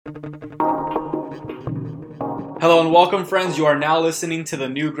Hello and welcome, friends. You are now listening to the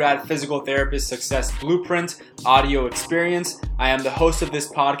New Grad Physical Therapist Success Blueprint audio experience. I am the host of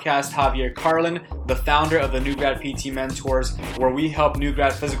this podcast, Javier Carlin, the founder of the New Grad PT Mentors, where we help new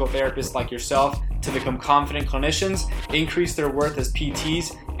grad physical therapists like yourself to become confident clinicians, increase their worth as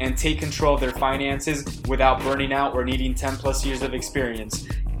PTs, and take control of their finances without burning out or needing 10 plus years of experience.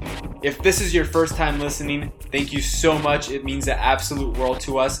 If this is your first time listening, thank you so much. It means the absolute world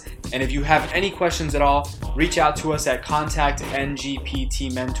to us. And if you have any questions at all, reach out to us at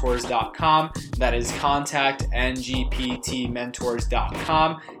contactngptmentors.com. That is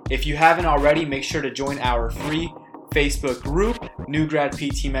contactngptmentors.com. If you haven't already, make sure to join our free Facebook group, New Grad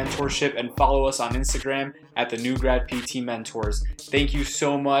PT Mentorship, and follow us on Instagram at the New Grad PT Mentors. Thank you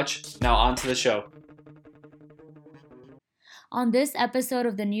so much. Now on to the show. On this episode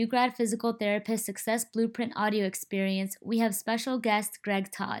of the New Grad Physical Therapist Success Blueprint audio experience, we have special guest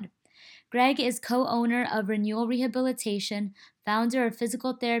Greg Todd. Greg is co-owner of Renewal Rehabilitation, founder of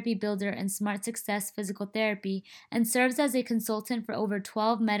Physical Therapy Builder and Smart Success Physical Therapy, and serves as a consultant for over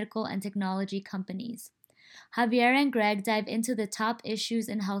 12 medical and technology companies. Javier and Greg dive into the top issues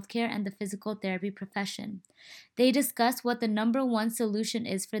in healthcare and the physical therapy profession. They discuss what the number one solution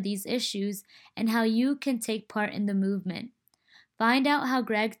is for these issues and how you can take part in the movement. Find out how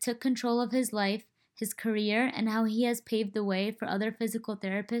Greg took control of his life, his career, and how he has paved the way for other physical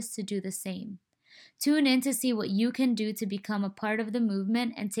therapists to do the same. Tune in to see what you can do to become a part of the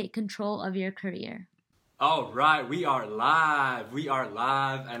movement and take control of your career. All right, we are live,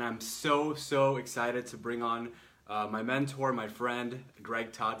 and I'm so excited to bring on my mentor, my friend,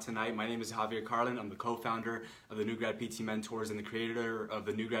 Greg Todd tonight. My name is Javier Carlin. I'm the co-founder of the New Grad PT Mentors and the creator of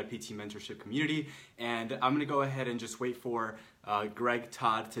the New Grad PT Mentorship community. And I'm gonna go ahead and just wait for Greg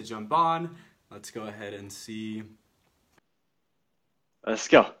Todd to jump on. Let's go ahead and see. Let's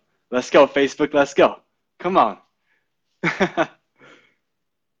go, Facebook, let's go. Come on.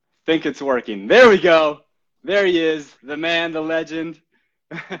 Think it's working. There we go. There he is, the man, the legend.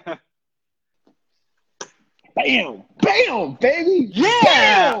 Bam! Bam, baby! Yeah!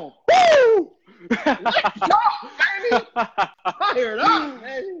 Bam! Woo! Let's go, baby! Fire it up,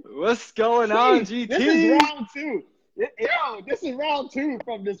 baby! What's going on, GT? This is round two. This is round two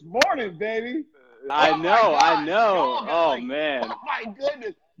from this morning, baby. I know. Oh, man. Oh, my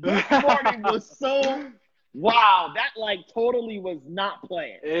goodness. This morning was so... Wow, that totally was not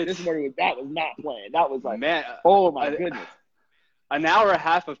planned. This morning that was not planned. That was man, oh my goodness. An hour and a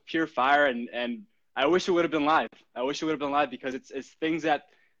half of pure fire, and I wish it would have been live. Because it's things that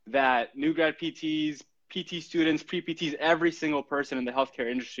new grad PTs, PT students, pre-PTs, every single person in the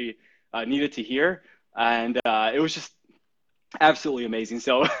healthcare industry needed to hear. And it was just absolutely amazing.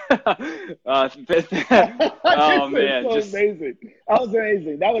 So, oh man, so amazing. That was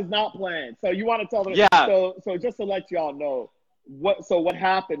amazing. That was not planned. So you want to tell them? Yeah. So just to let y'all know what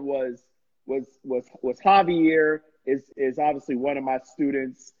happened was Javier is obviously one of my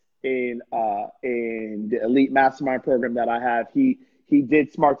students in the Elite Mastermind program that I have. He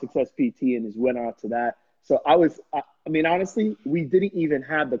did Smart Success PT and has went on to that. So I mean, honestly, we didn't even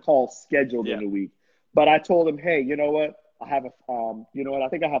have the call scheduled in the week, but I told him, hey, you know what? I have I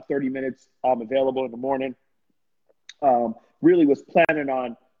think I have 30 minutes available in the morning. Really was planning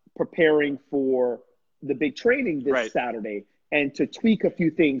on preparing for the big training this Saturday and to tweak a few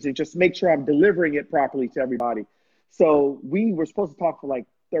things and just make sure I'm delivering it properly to everybody. So we were supposed to talk for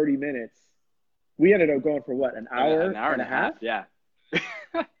 30 minutes. We ended up going for what, an hour? An hour and a half? Yeah.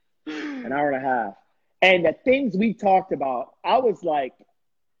 An hour and a half. And the things we talked about, I was like,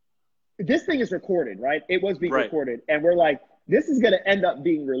 this thing is recorded, right? It was being recorded. And we're like, this is going to end up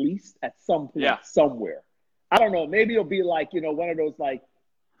being released at some point, somewhere. I don't know. Maybe it'll be one of those, like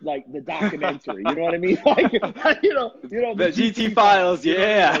the documentary, you know what I mean? The GT files.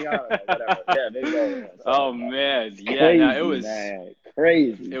 Yeah. Whatever. Yeah, maybe oh man. Yeah. Crazy, no, it was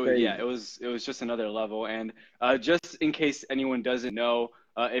crazy. It was just another level. And just in case anyone doesn't know,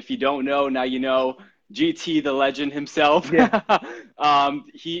 if you don't know, now you know. GT, the legend himself. Yeah.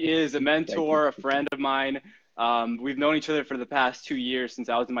 He is a mentor, a friend of mine. We've known each other for the past 2 years since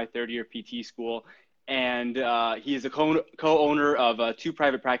I was in my third year PT school. And he is a co-owner of 2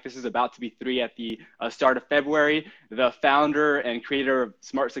 private practices, about to be 3 at the start of February, the founder and creator of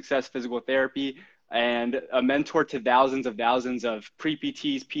Smart Success Physical Therapy, and a mentor to thousands of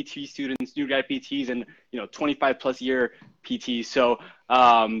pre-PTs, PT students, new grad PTs, and 25 plus year PTs. So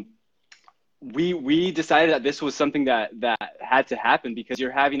we decided that this was something that had to happen because you're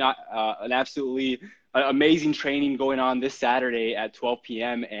having an absolutely amazing training going on this Saturday at 12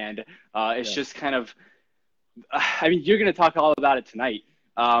 p.m. And it's just kind of, I mean, you're going to talk all about it tonight,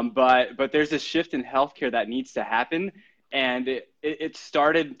 But there's a shift in healthcare that needs to happen. And it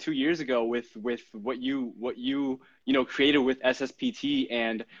started 2 years ago with what you created with SSPT,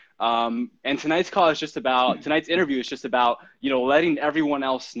 and tonight's interview is just about letting everyone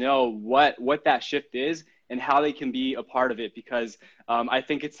else know what that shift is and how they can be a part of it, because I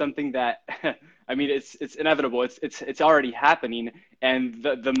think it's something that I mean it's inevitable, it's already happening, and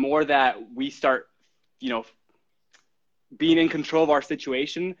the more that we start being in control of our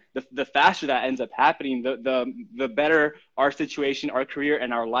situation, the faster that ends up happening, the better our situation, our career,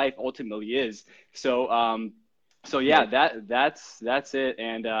 and our life ultimately is. So that's it.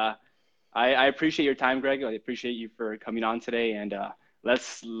 And I appreciate your time, Greg. I appreciate you for coming on today. And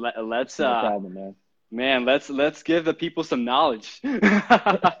let's No problem, man. let's give the people some knowledge.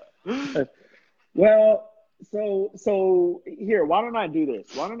 Well, so here, why don't I do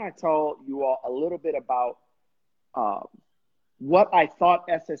this? Why don't I tell you all a little bit about what I thought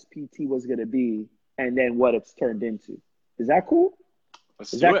SSPT was going to be, and then what it's turned into. Is that cool?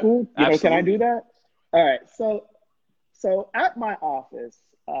 Let's Is do that it. cool? Absolutely. Can I do that? All right. So at my office,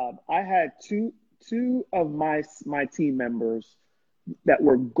 I had two of my team members that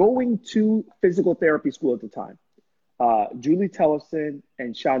were going to physical therapy school at the time. Julie Tellefson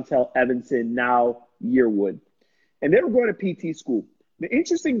and Chantel Evanson, now Yearwood. And they were going to PT school. The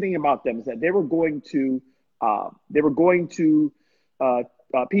interesting thing about them is that they were going to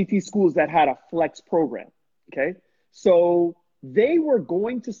PT schools that had a flex program. Okay. So they were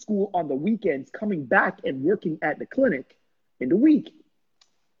going to school on the weekends, coming back and working at the clinic in the week.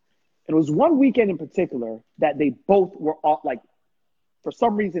 And it was one weekend in particular that they both were for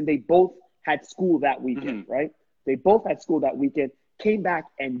some reason, they both had school that weekend, right? They both had school that weekend, came back,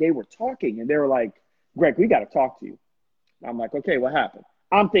 and they were talking, and they were like, Greg, we got to talk to you. And I'm like, okay, what happened?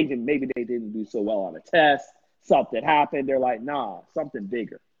 I'm thinking maybe they didn't do so well on a test. Something happened. They're like, nah, something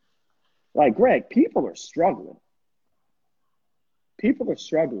bigger. Like, Greg, people are struggling. People are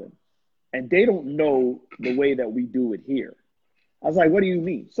struggling, and they don't know the way that we do it here. I was like, what do you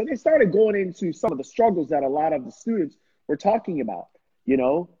mean? So they started going into some of the struggles that a lot of the students were talking about.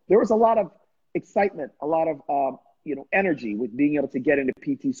 There was a lot of excitement, a lot of, energy with being able to get into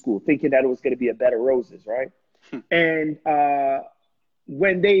PT school, thinking that it was going to be a bed of roses, right? And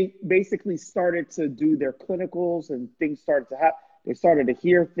when they basically started to do their clinicals and things started to happen, they started to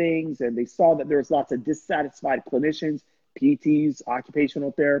hear things, and they saw that there was lots of dissatisfied clinicians, PTs,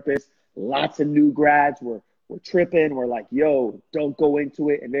 occupational therapists, lots of new grads were tripping. We're like, yo, don't go into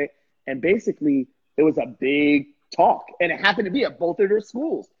it. And basically it was a big talk, and it happened to be at both of their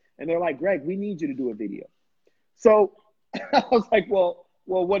schools. And they're like, Greg, we need you to do a video. So I was like, well,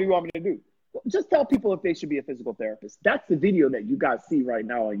 what do you want me to do? Just tell people if they should be a physical therapist. That's the video that you guys see right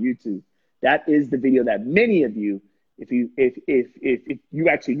now on YouTube. That is the video that many of you, if you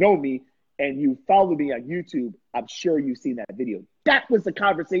actually know me and you follow me on YouTube, I'm sure you've seen that video. That was the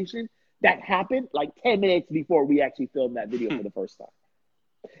conversation that happened like 10 minutes before we actually filmed that video for the first time.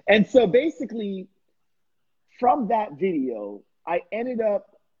 And so basically, from that video, I ended up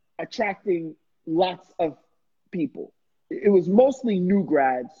attracting lots of people. It was mostly new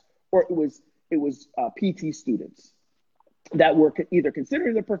grads, or it was PT students that were either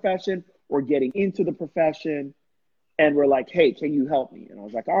considering the profession or getting into the profession, and were like, hey, can you help me? And I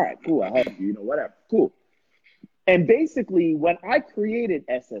was like, all right, cool, I'll help you, whatever, cool. And basically, when I created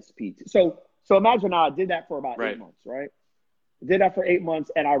SSPT, so imagine now I did that for about 8 months, right? Did that for 8 months,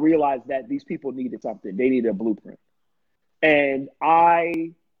 and I realized that these people needed something. They needed a blueprint. And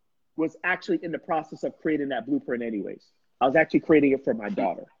I was actually in the process of creating that blueprint anyways. I was actually creating it for my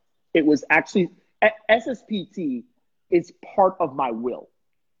daughter. It was actually, SSPT is part of my will.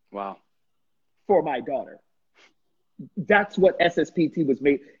 Wow. For my daughter. That's what SSPT was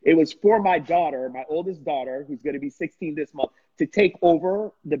made. It was for my daughter, my oldest daughter, who's going to be 16 this month, to take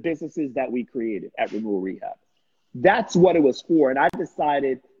over the businesses that we created at Renewal Rehab. That's what it was for. And I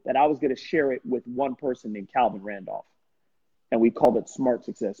decided that I was going to share it with one person named Calvin Randolph. And we called it Smart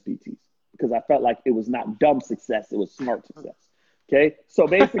Success PTs, because I felt like it was not dumb success, it was smart success. Okay, so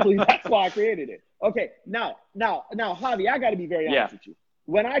basically that's why I created it. Okay, now, Javi, I got to be very honest with you.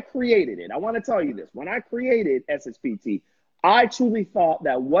 When I created it, I want to tell you this. When I created SSPT, I truly thought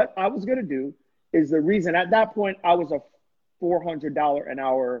that what I was going to do is the reason. At that point, I was a $400 an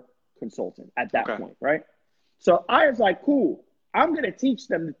hour consultant at that point, right? So I was like, cool, I'm going to teach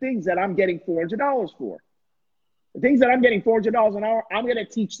them the things that I'm getting $400 for. The things that I'm getting $400 an hour, I'm going to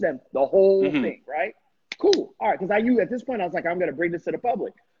teach them the whole thing, right? Cool. All right, because I knew at this point, I was like, I'm going to bring this to the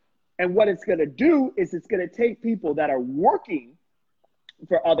public. And what it's going to do is it's going to take people that are working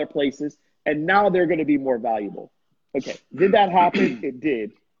for other places, and now they're going to be more valuable. Okay. Did that happen? It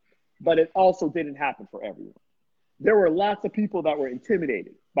did. But it also didn't happen for everyone. There were lots of people that were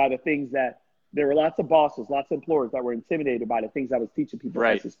intimidated by the things that, there were lots of bosses, lots of employers that were intimidated by the things I was teaching people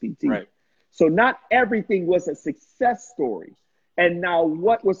at SSPT. Right. So not everything was a success story. And now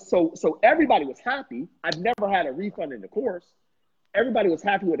what was, so everybody was happy. I've never had a refund in the course. Everybody was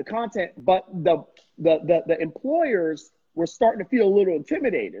happy with the content, but the employers were starting to feel a little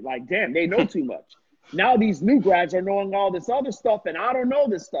intimidated. Like, damn, they know too much. Now these new grads are knowing all this other stuff, and I don't know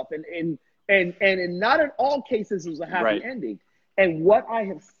this stuff. And not in all cases was a happy ending. And what I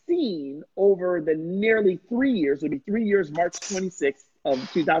have seen over the nearly 3 years, it'll be 3 years, March 26th of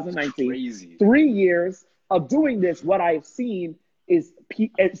 2019. Crazy. 3 years of doing this, what I have seen is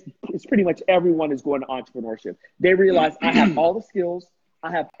it's pretty much everyone is going to entrepreneurship. They realize I have all the skills,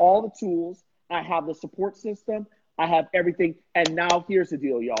 I have all the tools, I have the support system, I have everything. And now here's the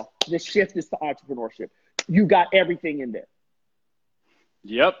deal, y'all. The shift is to entrepreneurship. You got everything in there.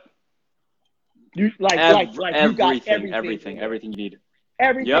 Yep. You you got everything you need.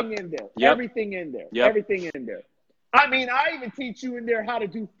 Everything in there. Everything in there. Everything in there. I mean, I even teach you in there how to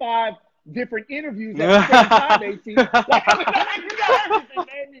do 5 different interviews at the same time, AT. You got everything,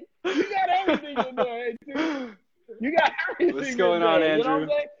 baby. You got everything in there, AT. You got everything. What's going on, Andrew? You know what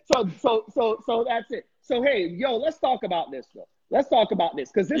I'm saying? So that's it. So hey, yo, let's talk about this though. Let's talk about this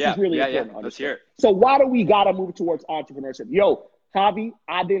because this is really important. Let's hear it. So why do we gotta move towards entrepreneurship? Yo, Javi,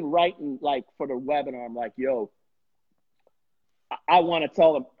 I've been writing like for the webinar. I'm like, yo, I want to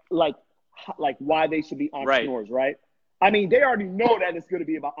tell them like why they should be entrepreneurs, right? I mean, they already know that it's going to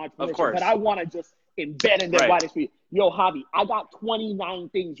be about entrepreneurship, of course, but I want to just embed in their why they should be. Yo, Javi, I got 29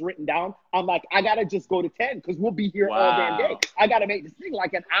 things written down. I'm like, I got to just go to 10 because we'll be here all damn day. I got to make this thing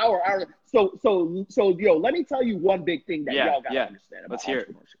like an hour. So, yo, let me tell you one big thing that y'all got to understand about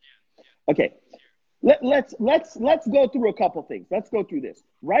entrepreneurship. Okay. Let's go through a couple things. Let's go through this.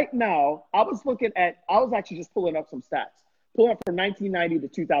 Right now, I was actually just pulling up some stats. Pulling up from 1990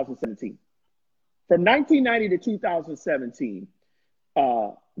 to 2017. From 1990 to 2017,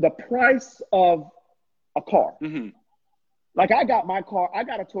 the price of a car. Mm-hmm. Like I got my car, I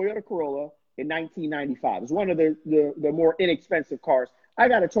got a Toyota Corolla in 1995. It's one of the more inexpensive cars. I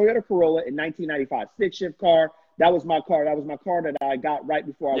got a Toyota Corolla in 1995, stick shift car. That was my car. That was my car that I got right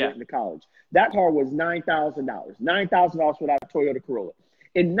before I went into college. That car was $9,000. $9,000 for that Toyota Corolla.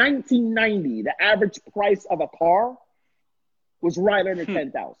 In 1990, the average price of a car was right under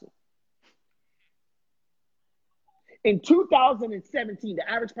 $10,000. In 2017, the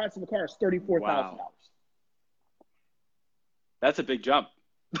average price of a car is $34,000. Wow. That's a big jump.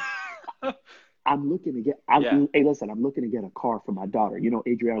 I'm looking to get. Hey, listen, I'm looking to get a car for my daughter. You know,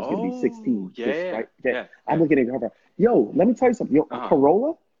 Adriana's going to be 16. Right? I'm looking at her. Yo, let me tell you something. Yo, a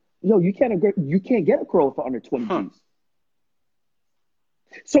Corolla. Yo, you can't get a Corolla for under 20 G's.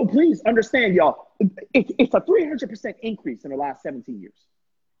 So please understand, y'all. It's a 300% increase in the last 17 years.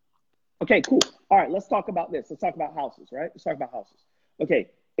 Okay, cool. All right, let's talk about this. Let's talk about houses, right? Let's talk about houses. Okay,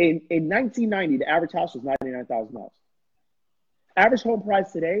 in 1990, the average house was $99,000. Average home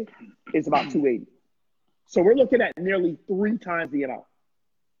price today is about $280,000. So we're looking at nearly 3 times the amount.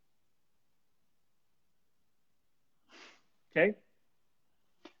 Okay.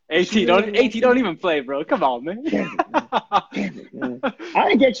 AT, don't even play, bro. Come on, man. Damn it, man. I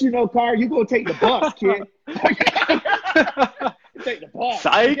didn't get you no car. You gonna take the bus, kid. Take the bus.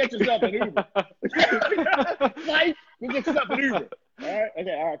 Psych. Get yourself an Uber. Psych. You get yourself an Uber. All right.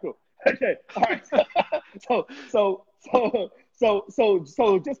 Okay. All right. Cool. Okay. All right.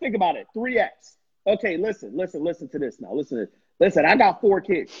 So just think about it. 3x. Okay. Listen to this now. Listen. I got 4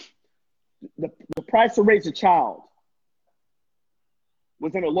 kids. The price to raise a child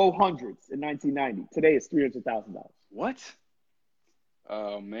was in the low hundreds in 1990. Today it's $300,000. What?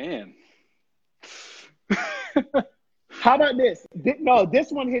 Oh man. How about this? No,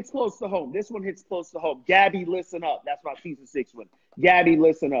 this one hits close to home. Gabby, listen up. That's my season 6 one. Gabby,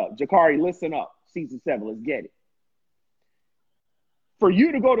 listen up. Jakari, listen up. Season 7. Let's get it. For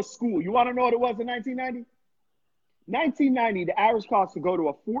you to go to school, you want to know what it was in 1990? 1990, the average cost to go to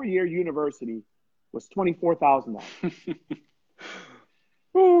a 4-year university was $24,000.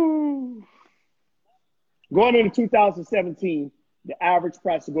 Going into 2017, the average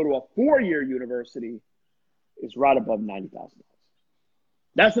price to go to a 4-year university is right above $90,000.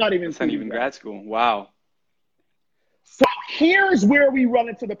 That's not even grad school. Wow. So here's where we run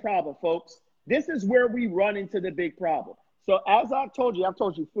into the problem, folks. This is where we run into the big problem. So as I've told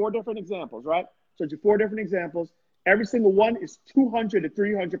you 4 different examples, right? Told you 4 different examples. Every single one is 200 to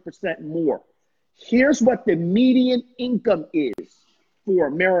 300% more. Here's what the median income is for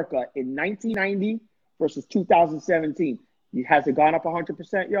America in 1990 versus 2017. Has it gone up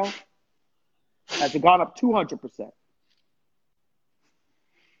 100%, y'all? Has it gone up 200%?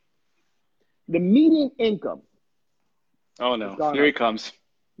 The median income. Oh no! Here he comes.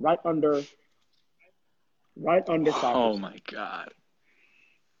 Right under 5%. Oh my God!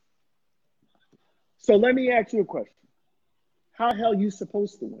 So let me ask you a question: how the hell are you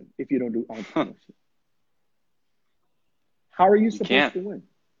supposed to win if you don't do entrepreneurship? How are you supposed to win?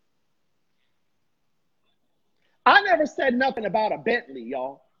 I never said nothing about a Bentley,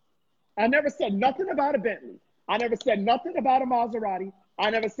 y'all. I never said nothing about a Bentley. I never said nothing about a Maserati.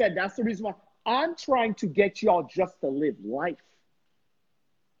 I never said that's the reason why. I'm trying to get y'all just to live life.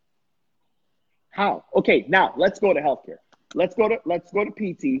 How? Okay, now let's go to healthcare. Let's go to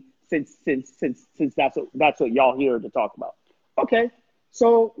PT since that's what y'all here to talk about. Okay,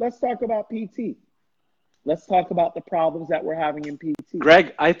 so let's talk about PT. Let's talk about the problems that we're having in PT.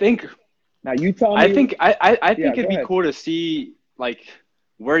 Greg, I think. Now you tell me. I think it'd be cool to see like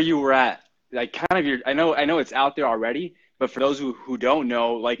where you were at, like kind of your. I know it's out there already, but for those who don't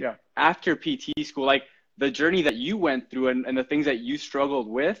know, like after PT school, like the journey that you went through and the things that you struggled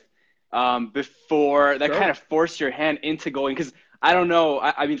with before that kind of forced your hand into going. Because I don't know.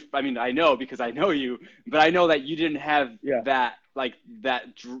 I mean, I know because I know you, but I know that you didn't have that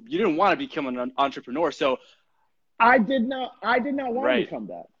you didn't want to become an entrepreneur. So I did not want to become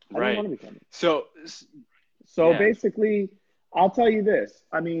that. I didn't want to become it. So basically, I'll tell you this.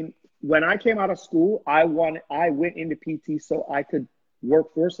 I mean, when I came out of school, I went into PT so I could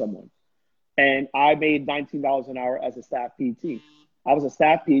work for someone. And I made $19 an hour as a staff PT. I was a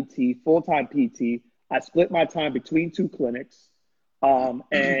staff PT, full-time PT. I split my time between two clinics,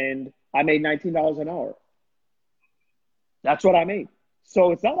 and I made $19 an hour. That's what I made.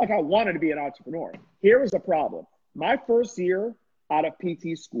 So it's not like I wanted to be an entrepreneur. Here was the problem. My first year out of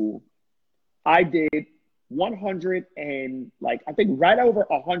PT school, I did 100 and I think right over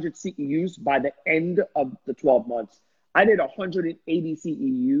 100 CEUs by the end of the 12 months. I did 180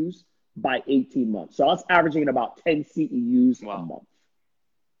 CEUs by 18 months. So I was averaging about 10 CEUs a month.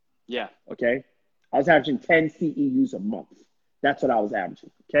 Yeah. Okay. I was averaging 10 CEUs a month. That's what I was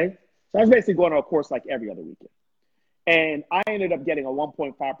averaging. Okay. So I was basically going on a course like every other weekend. And I ended up getting a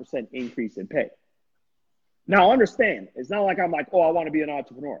 1.5% increase in pay. Now, understand, it's not like I'm like, oh, I want to be an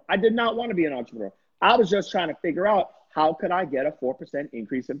entrepreneur. I did not want to be an entrepreneur. I was just trying to figure out how could I get a 4%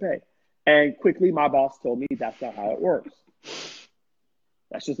 increase in pay. And quickly, my boss told me that's not how it works.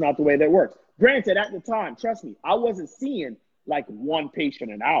 That's just not the way that works. Granted, at the time, trust me, I wasn't seeing like one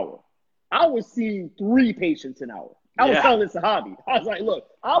patient an hour. I was seeing 3 patients an hour. I was telling this to Javi. I was like, look,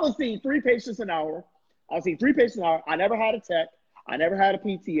 I was seeing 3 patients an hour. I never had a tech. I never had a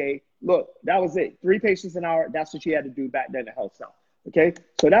PTA. Look, that was it. 3 patients an hour. That's what you had to do back then at Health South. Okay?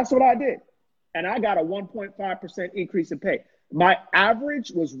 So that's what I did. And I got a 1.5% increase in pay. My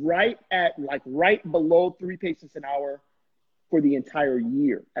average was right below 3 patients an hour for the entire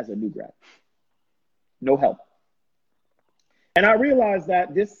year as a new grad. No help. And I realized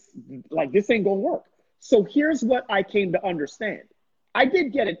that this ain't gonna work. So here's what I came to understand. I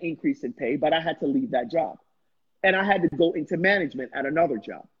did get an increase in pay, but I had to leave that job. And I had to go into management at another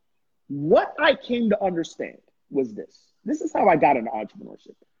job. What I came to understand was this. This is how I got into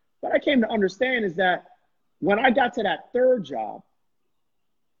entrepreneurship. What I came to understand is that when I got to that third job,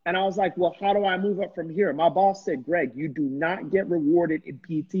 and I was like, well, how do I move up from here? My boss said, Greg, you do not get rewarded in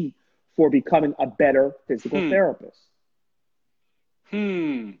PT for becoming a better physical therapist.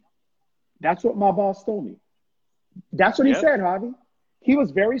 That's what my boss told me. That's what he said, Javi. He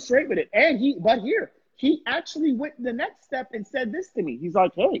was very straight with it. And he actually went the next step and said this to me. He's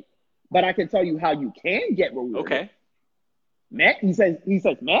like, hey, but I can tell you how you can get rewarded. Okay. He says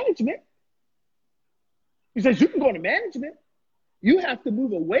management. He says you can go into management. You have to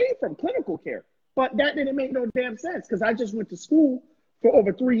move away from clinical care. But that didn't make no damn sense because I just went to school for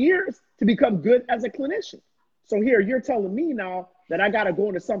over 3 years to become good as a clinician. So here you're telling me now that I got to go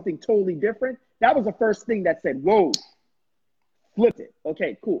into something totally different. That was the first thing that said, whoa, flipped it.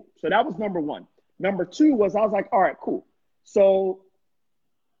 Okay, cool. So that was number 1. Number 2 was I was like, all right, cool. So,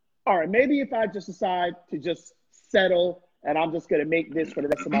 all right, maybe if I just decide to just settle and I'm just going to make this for the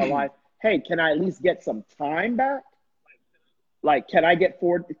rest of my life, hey, can I at least get some time back? Like, can I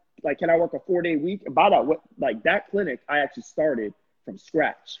work a 4-day week? And by the way, that clinic, I actually started from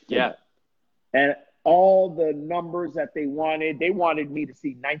scratch. Yeah. And all the numbers that they wanted me to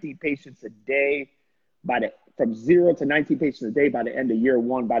see 19 patients a day from 0 to 19 patients a day by the end of year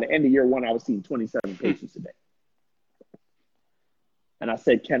 1. By the end of year 1, I was seeing 27 patients a day. And I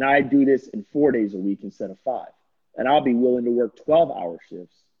said, can I do this in 4 days a week instead of 5? And I'll be willing to work 12-hour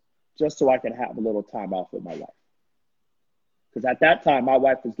shifts just so I could have a little time off with my wife. Because at that time, my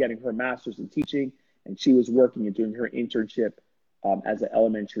wife was getting her master's in teaching, and she was working and doing her internship as an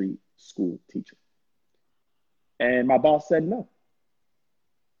elementary school teacher. And my boss said no.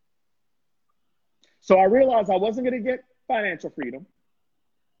 So I realized I wasn't going to get financial freedom.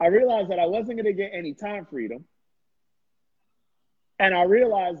 I realized that I wasn't going to get any time freedom. And I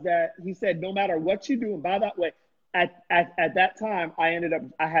realized that he said, no matter what you do, and by that way, at that time, I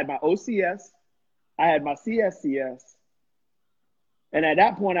had my OCS, I had my CSCS, and at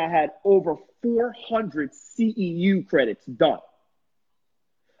that point, I had over 400 CEU credits done.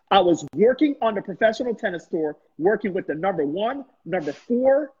 I was working on the professional tennis tour, working with the number 1, number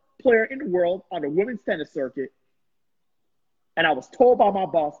 4 player in the world on the women's tennis circuit. And I was told by my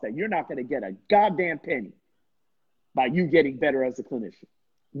boss that you're not going to get a goddamn penny by you getting better as a clinician.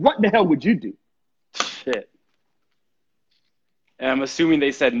 What the hell would you do? Shit. And I'm assuming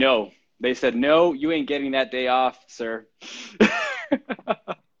they said no. They said, no, you ain't getting that day off, sir.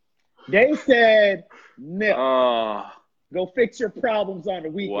 They said, no. Oh, Go fix your problems on the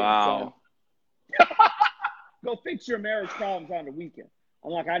weekend, wow. son. Go fix your marriage problems on the weekend.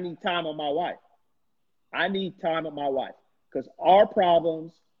 I'm like, I need time with my wife. I need time with my wife. Because our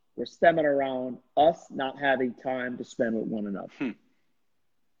problems were stemming around us not having time to spend with one another.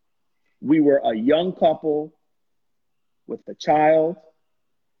 We were a young couple with a child,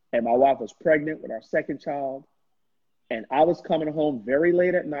 and my wife was pregnant with our second child. And I was coming home very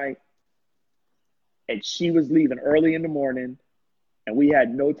late at night, and she was leaving early in the morning, and we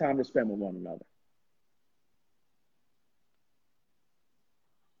had no time to spend with one another.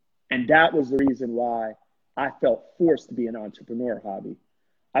 And that was the reason why I felt forced to be an entrepreneur, Hobby.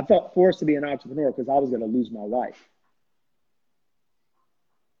 I felt forced to be an entrepreneur because I was going to lose my wife.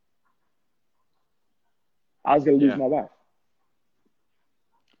 I was going to lose my wife.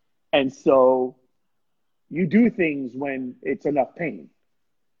 And so you do things when it's enough pain.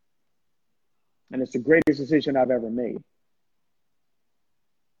 And it's the greatest decision I've ever made.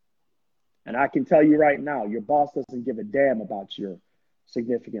 And I can tell you right now, your boss doesn't give a damn about your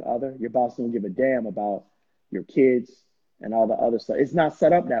significant other. Your boss doesn't give a damn about your kids and all the other stuff. It's not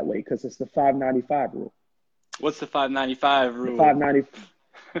set up that way because it's the 595 rule. What's the 595 rule?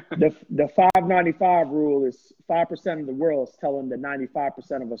 The 595 rule is 5% of the world is telling the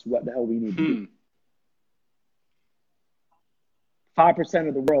 95% of us what the hell we need to do. 5%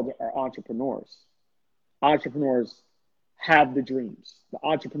 of the world are entrepreneurs. Entrepreneurs have the dreams. The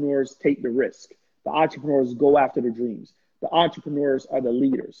entrepreneurs take the risk. The entrepreneurs go after the dreams. The entrepreneurs are the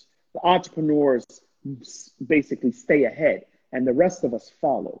leaders. The entrepreneurs basically stay ahead, and the rest of us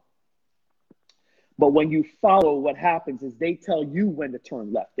follow. But when you follow, what happens is they tell you when to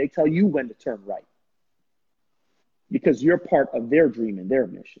turn left. They tell you when to turn right. Because you're part of their dream and their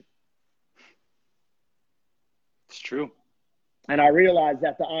mission. It's true. And I realized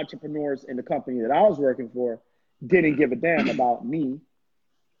that the entrepreneurs in the company that I was working for didn't give a damn about me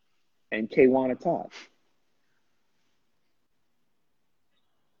and K1 and Todd.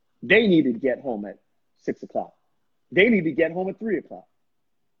 They needed to get home at 6 o'clock. They needed to get home at 3 o'clock.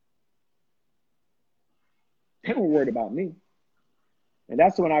 They were worried about me. And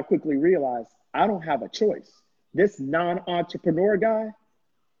that's when I quickly realized I don't have a choice. This non-entrepreneur guy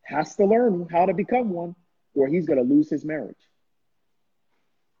has to learn how to become one, or he's going to lose his marriage.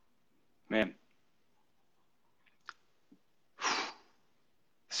 Man.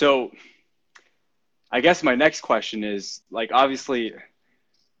 So I guess my next question is, like, obviously,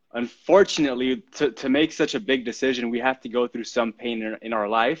 unfortunately, to make such a big decision, we have to go through some pain in our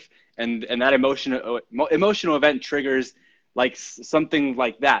life. And that emotional event triggers like something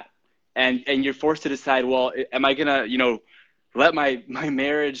like that. And you're forced to decide, well, am I going to, let my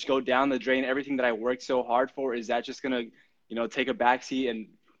marriage go down the drain? Everything that I worked so hard for, is that just going to, take a backseat and,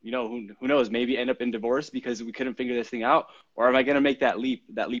 who knows, maybe end up in divorce because we couldn't figure this thing out? Or am I going to make that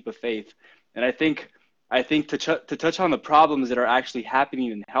leap of faith? And I think to touch on the problems that are actually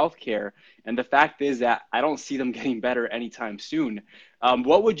happening in healthcare, and the fact is that I don't see them getting better anytime soon.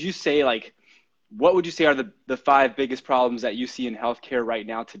 What would you say are the 5 biggest problems that you see in healthcare right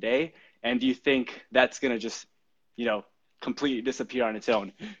now today? And do you think that's going to just, completely disappear on its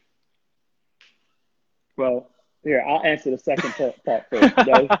own? Well, here, I'll answer the second part first.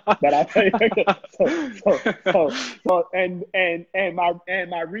 But I'll tell you, and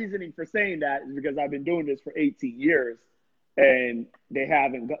my reasoning for saying that is because I've been doing this for 18 years, and they've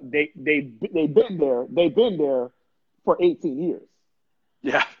been there for 18 years.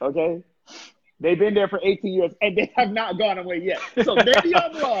 Yeah. Okay. They've been there for 18 years, and they have not gone away yet. So maybe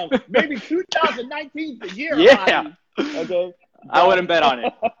I'm wrong. Maybe 2019 is the year. Yeah. Okay. I wouldn't bet on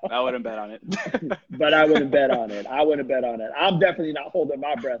it. But I wouldn't bet on it. I'm definitely not holding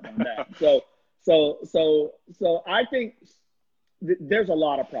my breath on that. So I think there's a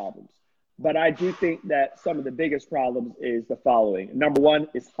lot of problems, but I do think that some of the biggest problems is the following. Number one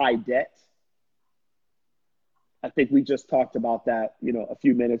is high debt. I think we just talked about that, a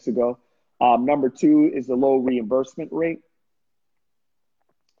few minutes ago. Number two is the low reimbursement rate.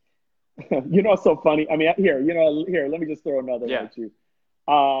 It's so funny. I mean, here, let me just throw another one at you.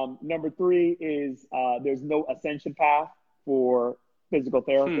 Number three is there's no ascension path for physical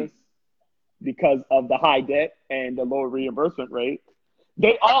therapists because of the high debt and the low reimbursement rate.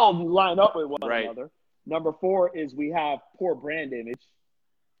 They all line up with one another. Number four is we have poor brand image,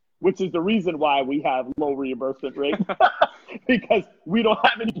 which is the reason why we have low reimbursement rate because we don't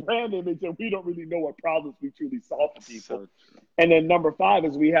have any brand image and we don't really know what problems we truly solve for people. And then number five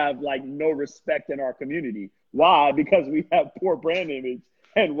is we have no respect in our community. Why? Because we have poor brand image.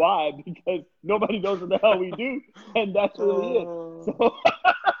 And why? Because nobody knows what the hell we do. And that's really it. So,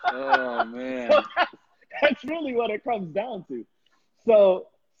 oh, man. So that's really what it comes down to. So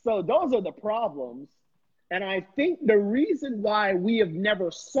those are the problems. And I think the reason why we have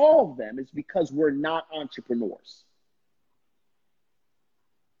never solved them is because we're not entrepreneurs.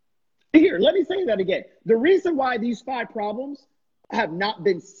 Here, let me say that again. The reason why these 5 problems have not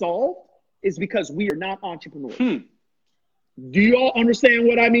been solved is because we are not entrepreneurs. Do you all understand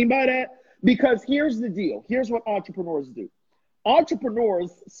what I mean by that? Because here's the deal. Here's what entrepreneurs do.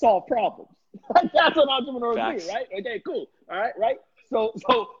 Entrepreneurs solve problems. That's what entrepreneurs do, right? Okay, cool. All right, right? So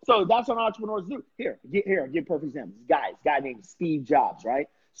that's what entrepreneurs do. Here, I'll give a perfect example. This guy named Steve Jobs, right?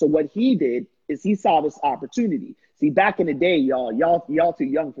 So what he did is he saw this opportunity. See, back in the day, y'all too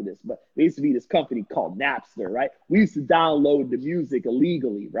young for this, but there used to be this company called Napster, right? We used to download the music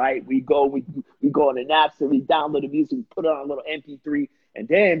illegally, right? We go on to Napster, we download the music, we put it on a little MP3, and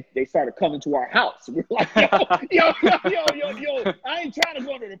then they started coming to our house. We're like, yo, I ain't trying to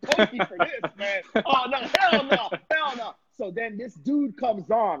go to the pokey for this, man. Oh, no, hell no. So then this dude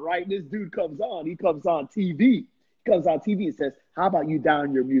comes on, right? He comes on TV. Comes on TV and says, how about you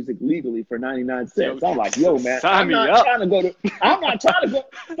down your music legally for 99 cents? I'm like, yo, man, I'm not trying to go,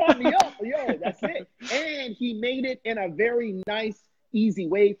 sign me up. Yo, that's it. And he made it in a very nice, easy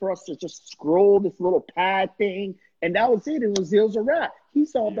way for us to just scroll this little pad thing. And that was it. It was a wrap. He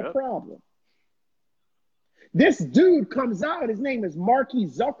solved the problem. This dude comes out. His name is Marky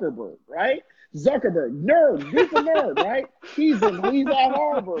Zuckerberg, right? Nerd. He's a nerd, right? He's at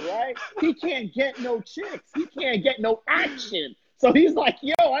Harvard, right? He can't get no chicks. He can't get no action. So he's like,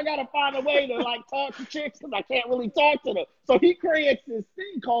 yo, I got to find a way to talk to chicks because I can't really talk to them. So he creates this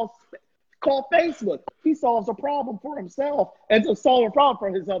thing called Facebook. He solves a problem for himself and to solve a problem for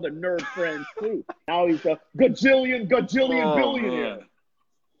his other nerd friends too. Now he's a gajillion billionaire. Man.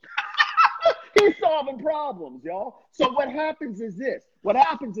 He's solving problems, y'all. So what happens is this. What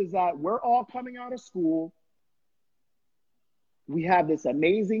happens is that we're all coming out of school. We have this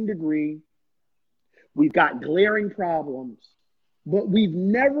amazing degree. We've got glaring problems, but we've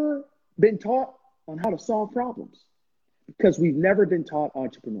never been taught on how to solve problems because we've never been taught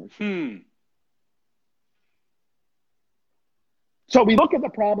entrepreneurship. So we look at the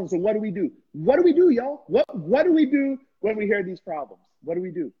problems and what do? What do we do, y'all? What do we do when we hear these problems? What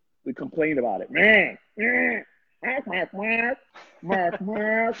do? We complain about it. Mark.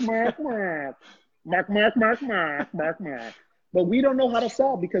 But we don't know how to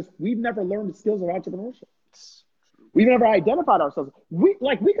solve because we've never learned the skills of entrepreneurship. We've never identified ourselves. We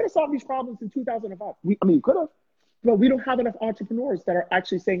could have solved these problems in 2005. We could have. But we don't have enough entrepreneurs that are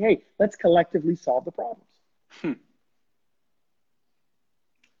actually saying, hey, let's collectively solve the problems.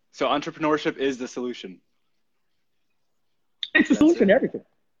 So entrepreneurship is the solution. It's the solution to everything.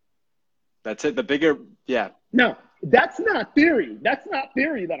 That's it. The bigger, No, that's not theory. That's not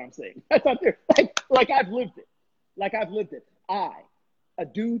theory that I'm saying. That's not theory. Like I've lived it. I, a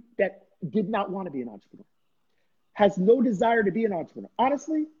dude that did not want to be an entrepreneur, has no desire to be an entrepreneur.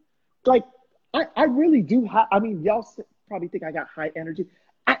 Honestly, I really do have, y'all probably think I got high energy.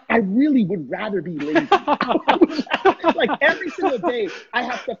 I really would rather be lazy. Every single day, I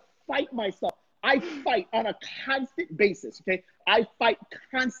have to fight myself. I fight on a constant basis, okay? I fight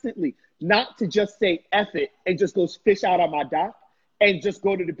constantly not to just say F it and just go fish out on my dock and just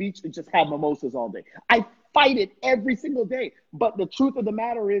go to the beach and just have mimosas all day. I fight it every single day. But the truth of the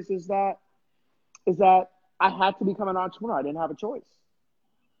matter is that I had to become an entrepreneur. I didn't have a choice.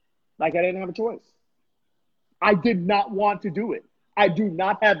 I didn't have a choice. I did not want to do it. I do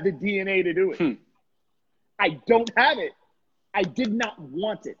not have the DNA to do it. I don't have it. I did not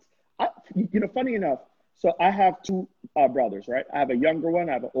want it. Funny enough, So I have two brothers, right? I have a younger one,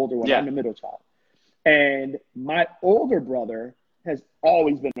 I have an older one. Yeah. I'm the middle child. And my older brother has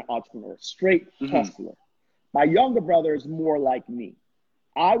always been an entrepreneur, straight hustler. My younger brother is more like me.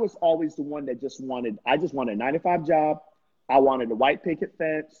 I was always the one that just wanted a 9-to-5 job. I wanted a white picket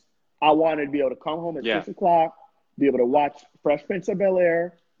fence. I wanted to be able to come home at 6 o'clock, be able to watch Fresh Prince of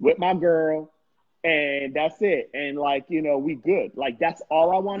Bel-Air with my girl, and that's it. And like, you know, we good. Like, that's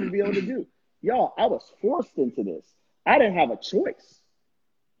all I wanted to be able to do. Y'all, I was forced into this. I didn't have a choice.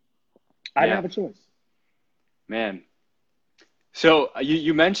 I didn't have a choice. Man. So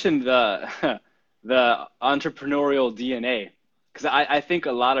you mentioned the entrepreneurial DNA, because I think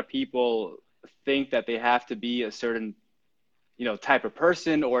a lot of people think that they have to be a certain, you know, type of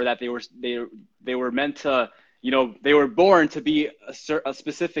person, or that they were meant to, you know, they were born to be a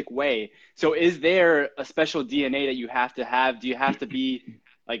specific way. So is there a special DNA that you have to have? Do you have to be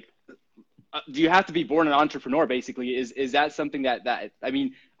like, do you have to be born an entrepreneur, basically? Is that something that I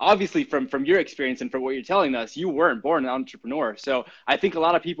mean, obviously from your experience and from what you're telling us, you weren't born an entrepreneur. So I think a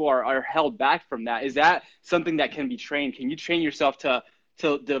lot of people are held back from that. Is that something that can be trained? Can you train yourself to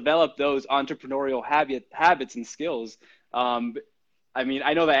develop those entrepreneurial habits and skills? I mean,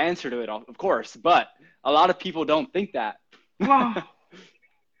 I know the answer to it, of course, but a lot of people don't think that. I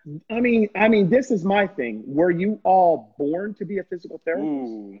mean, this is my thing. Were you all born to be a physical therapist?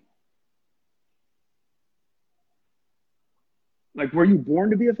 Ooh. Like, were you born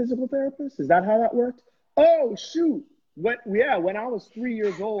to be a physical therapist? Is that how that worked? Oh, shoot. When I was 3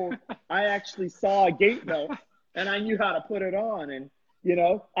 years old, I actually saw a gait belt and I knew how to put it on. And, you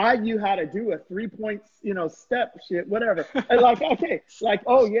know, I knew how to do a 3-point, you know, step shit, whatever. And like, okay, like,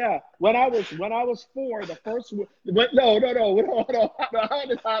 oh yeah. When I was 4, the first, but no.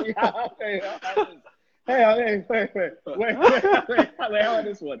 Hey, wait, how on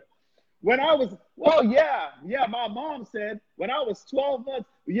this one? When I was, my mom said when I was 12 months,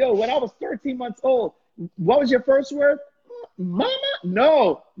 when I was 13 months old, what was your first word? Mama?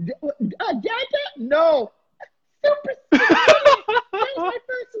 No. Dada? No. Super spinatus. That was my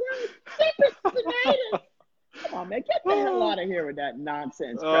first word. Super spinatus. Come on, man. Get the hell out of here with that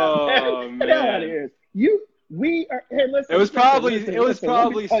nonsense crap. Oh, man. Get the hell out of here. We are, hey, listen. It was probably super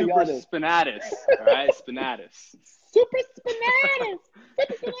spinatus. spinatus. All right, spinatus. Super spinatus.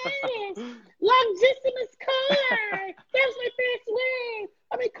 Super spinatus. Longissimus car. That's my first word.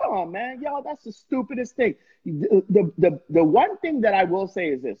 I mean, come on, man. Y'all, that's the stupidest thing. The one thing that I will say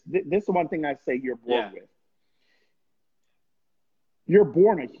is this. This is the one thing I say you're born with. You're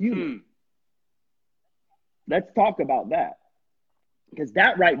born a human. Let's talk about that. Because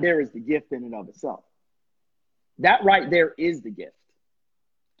that right there is the gift in and of itself. That right there is the gift.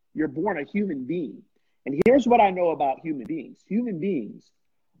 You're born a human being. And here's what I know about human beings. Human beings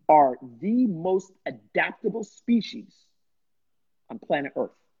are the most adaptable species on planet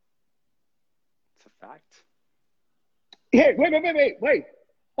Earth. It's a fact. Hey, wait.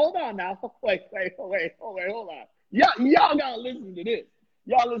 Hold on now. Wait, hold on. Y'all gotta listen to this.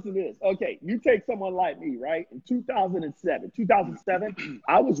 Okay, you take someone like me, right? In 2007,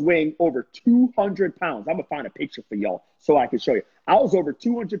 I was weighing over 200 pounds. I'm gonna find a picture for y'all so I can show you. I was over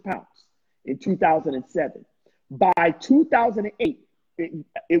 200 pounds in 2007. By 2008,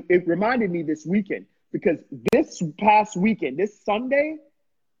 it reminded me this weekend, because this past weekend, this Sunday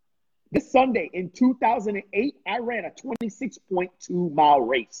in 2008, I ran a 26.2 mile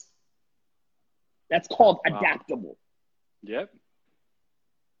race. That's called adaptable. Yep.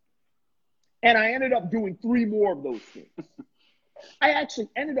 And I ended up doing 3 more of those things. I actually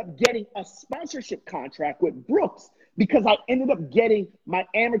ended up getting a sponsorship contract with Brooks because I ended up getting my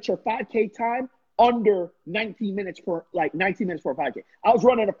amateur 5K time under 19 minutes for a 5K. I was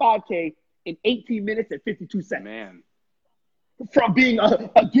running a 5K in 18 minutes and 52 seconds. Man. From being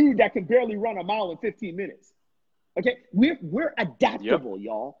a dude that can barely run a mile in 15 minutes. Okay, we're adaptable,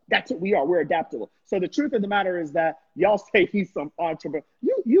 y'all. That's what we are. We're adaptable. So the truth of the matter is that y'all say he's some entrepreneur.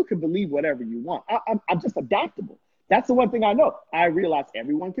 You can believe whatever you want. I'm just adaptable. That's the one thing I know. I realize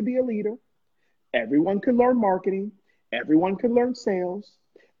everyone can be a leader. Everyone can learn marketing. Everyone can learn sales.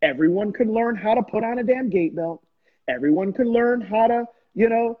 Everyone can learn how to put on a damn gate belt. Everyone can learn how to,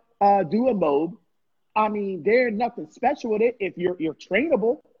 do a mob. I mean, there's nothing special with it. If you're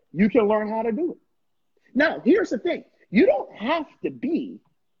trainable, you can learn how to do it. Now, here's the thing. You don't have to be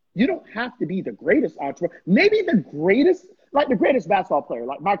the greatest entrepreneur. Maybe the greatest basketball player,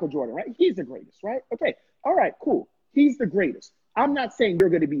 like Michael Jordan, right? He's the greatest, right? Okay. All right, cool. He's the greatest. I'm not saying you're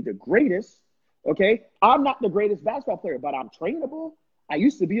going to be the greatest, okay? I'm not the greatest basketball player, but I'm trainable. I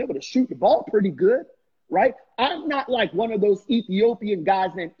used to be able to shoot the ball pretty good, right? I'm not like one of those Ethiopian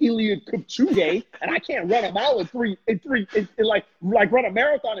guys named Eliud Kipchoge, and I can't run a mile like run a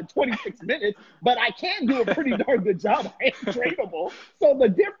marathon in 26 minutes, but I can do a pretty darn good job. I am trainable. So the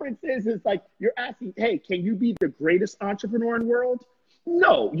difference is like you're asking, hey, can you be the greatest entrepreneur in the world?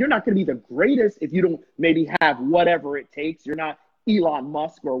 No, you're not going to be the greatest if you don't maybe have whatever it takes. You're not Elon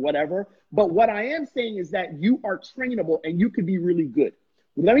Musk or whatever. But what I am saying is that you are trainable and you could be really good.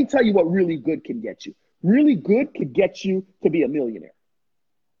 Let me tell you what really good can get you. Really good could get you to be a millionaire.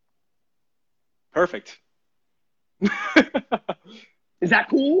 Perfect. Is that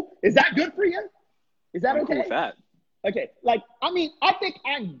cool? Is that good for you? Is that I'm okay? cool with that. Okay. Like, I mean, I think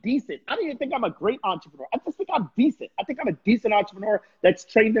I'm decent. I don't even think I'm a great entrepreneur. I just think I'm decent. I think I'm a decent entrepreneur that's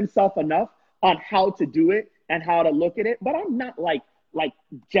trained himself enough on how to do it and how to look at it. But I'm not like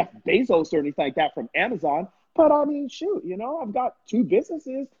Jeff Bezos or anything like that from Amazon. But I mean, shoot, I've got 2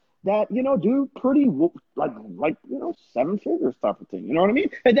 businesses that, do pretty like 7 figures type of thing. You know what I mean?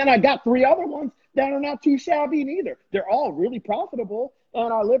 And then I got 3 other ones that are not too shabby either. They're all really profitable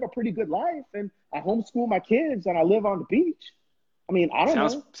and I live a pretty good life and I homeschool my kids and I live on the beach. I mean, I don't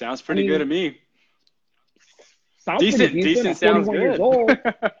know. Sounds pretty good to me. Sounds decent. Pretty decent. Sounds 41 good.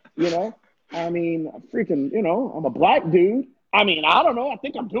 years old, I mean, freaking, I'm a black dude. I mean, I don't know. I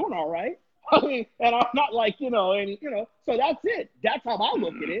think I'm doing all right. I mean, and I'm not like, so that's it. That's how I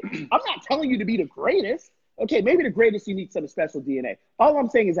look at it. I'm not telling you to be the greatest. Okay, maybe the greatest, you need some special DNA. All I'm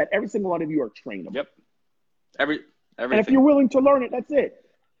saying is that every single one of you are trainable. Yep. Everything. And if you're willing to learn it, that's it.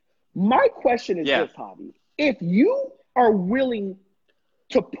 My question is this, Javi. If you are willing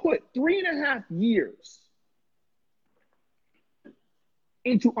to put 3.5 years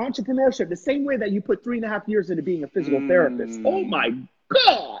into entrepreneurship the same way that you put 3.5 years into being a physical therapist, oh my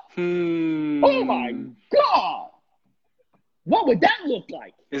God. Oh my God. What would that look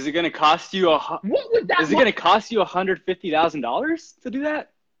like? Is it going to cost you what would that Is it going to cost you $150,000 to do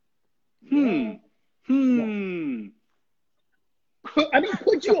that? Yeah. I mean,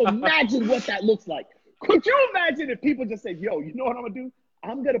 could you imagine what that looks like? Could you imagine if people just said, yo, you know what I'm going to do?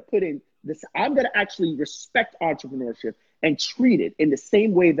 I'm going to put in this. I'm going to actually respect entrepreneurship and treat it in the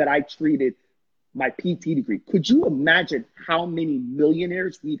same way that I treated my PT degree. Could you imagine how many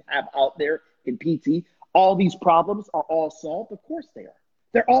millionaires we'd have out there in PT? All these problems are all solved? Of course they are.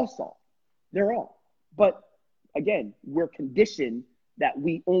 They're all solved. They're all. But again, we're conditioned that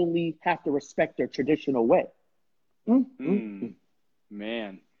we only have to respect their traditional way.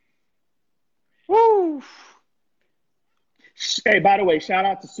 Man. Woo! Hey, by the way, shout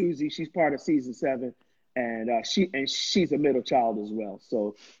out to Susie. She's part of season 7. And she's a middle child as well.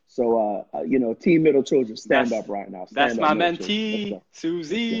 So Team Middle Children, stand up right now. That's my mentee,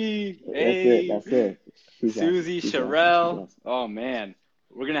 Susie. That's it. Susie, Sherelle. Oh man,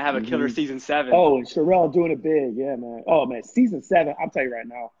 we're gonna have a killer season 7. Oh, and Sherelle doing it big, yeah, man. Oh man, season 7. I'll tell you right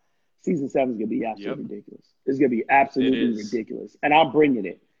now, season 7 is gonna be absolutely ridiculous. It's gonna be absolutely ridiculous, and I'm bringing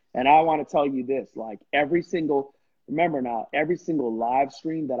it. And I want to tell you this: like every single live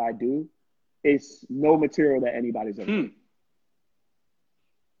stream that I do. It's no material that anybody's ever done.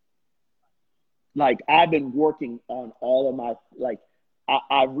 Like, I've been working on all of my,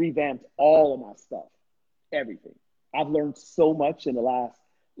 I revamped all of my stuff, everything. I've learned so much in the last,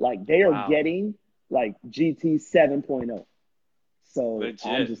 they are getting, GT 7.0. So legit.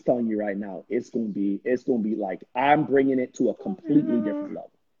 I'm just telling you right now, it's going to be like, I'm bringing it to a completely different level.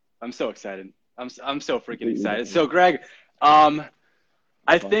 I'm so excited. I'm so freaking excited. So, Greg,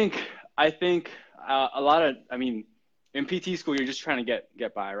 I think a lot of, in PT school, you're just trying to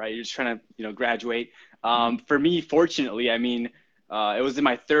get by, right? You're just trying to, graduate. For me, fortunately, it was in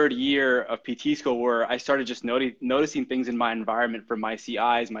my 3rd year of PT school where I started just noticing things in my environment from my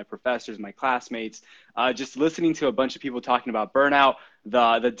CIs, my professors, my classmates, just listening to a bunch of people talking about burnout,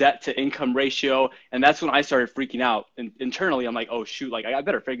 the debt to income ratio. And that's when I started freaking out. And internally, I'm like, oh, shoot, I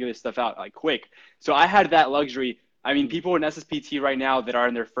better figure this stuff out, quick. So I had that luxury. People in SSPT right now that are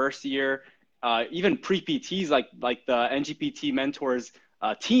in their 1st year, even pre-PTs, like the NGPT mentors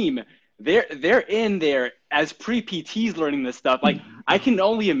team, they're in there as pre-PTs learning this stuff. I can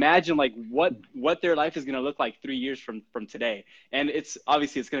only imagine what their life is going to look like 3 years from today. And it's going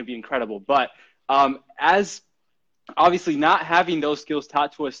to be incredible. But as obviously not having those skills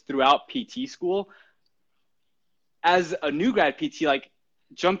taught to us throughout PT school, as a new grad PT,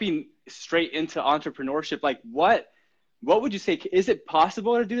 jumping straight into entrepreneurship, what would you say? Is it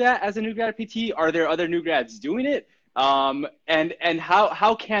possible to do that as a new grad PT? Are there other new grads doing it? And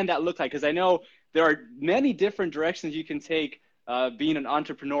how can that look like? Because I know there are many different directions you can take being an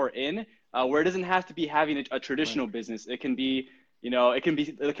entrepreneur where it doesn't have to be having a traditional business. It can be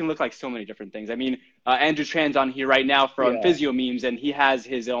it can look like so many different things. I mean, Andrew Tran's on here right now from Physio Memes, and he has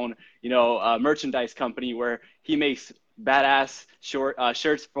his own, merchandise company where he makes badass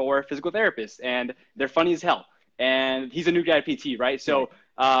shirts for physical therapists, and they're funny as hell. And he's a new grad PT, right? So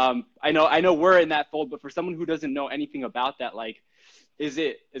I know we're in that fold, but for someone who doesn't know anything about that, like, is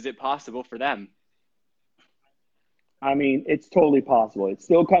it possible for them? I mean, it's totally possible. It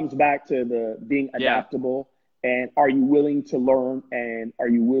still comes back to the being adaptable, and are you willing to learn, and are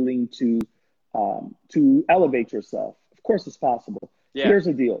you willing to elevate yourself? Of course, it's possible. Yeah. Here's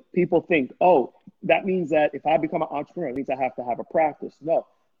the deal: people think, oh, that means that if I become an entrepreneur, it means I have to have a practice. No,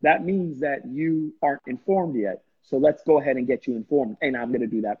 that means that you aren't informed yet. So let's go ahead and get you informed, and I'm going to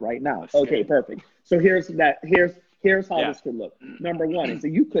do that right now. Okay, perfect. So here's how this could look. Number one is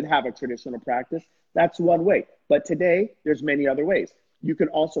that you could have a traditional practice. That's one way. But today, there's many other ways. You can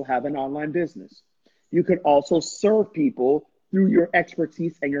also have an online business. You could also serve people through your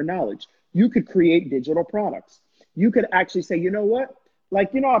expertise and your knowledge. You could create digital products. You could actually say, you know what?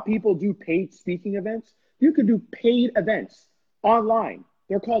 Like, how people do paid speaking events? You could do paid events online.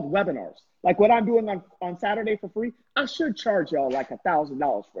 They're called webinars. Like what I'm doing on Saturday for free, I should charge y'all like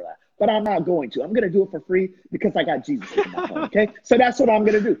 $1,000 for that. But I'm not going to. I'm going to do it for free because I got Jesus in my phone, okay? So that's what I'm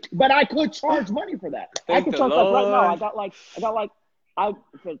going to do. But I could charge money for that. I could charge like right now. I got like,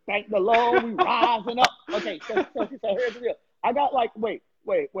 thank the Lord, we rising up. Okay, so here's the deal. I got like, wait,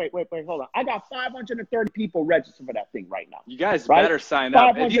 hold on. I got 530 people registered for that thing right now. You guys better sign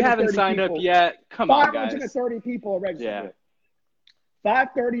up. If you haven't signed up yet, come on, guys. 530 people are registered for it.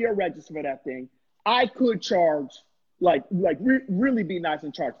 530 are registered for that thing. I could charge, really be nice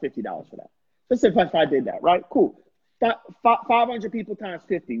and charge $50 for that. Let's say if I did that, right? Cool. 500 people times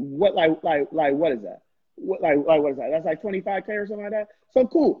 50. What what is that? What is that? That's like 25K or something like that. So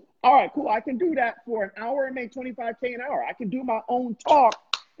cool. All right, cool. I can do that for an hour and make 25K an hour. I can do my own talk,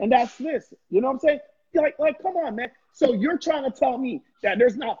 and that's this. You know what I'm saying? Like, come on, man. So you're trying to tell me that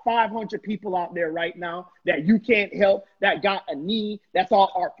there's not 500 people out there right now that you can't help, that got a knee that's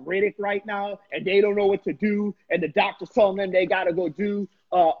all arthritic right now, and they don't know what to do, and the doctor's telling them they got to go do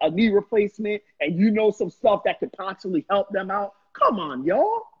a knee replacement, and you know some stuff that could possibly help them out? Come on,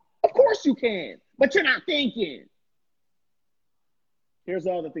 y'all. Of course you can, but you're not thinking. Here's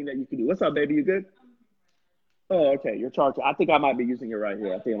the other thing that you can do. What's up, baby? You good? Oh, okay. Your charger. I think I might be using it right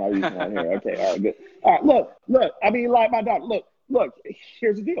here. Okay. All right, good. All right. Look. I mean, like my daughter. Look.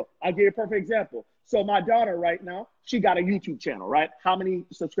 Here's the deal. I'll give you a perfect example. So my daughter right now, she got a YouTube channel, right? How many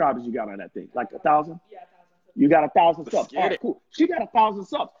subscribers you got on that thing? Like 1,000? Yeah, 1,000. You got 1,000 subs. All right, cool. She got 1,000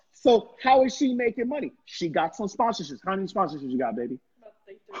 subs. So how is she making money? She got some sponsorships. How many sponsorships you got, baby?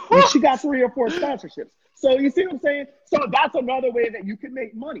 She got 3 or 4 sponsorships. So you see what I'm saying? So that's another way that you can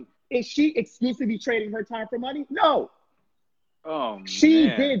make money. Is she exclusively trading her time for money? No. Oh, man. She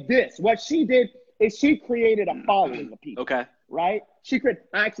did this. What she did is she created a following of people. Okay. Right? I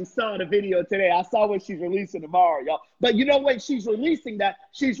actually saw the video today. I saw what she's releasing tomorrow, y'all. But you know when she's releasing that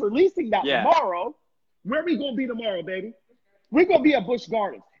tomorrow. Where are we going to be tomorrow, baby? We're going to be at Busch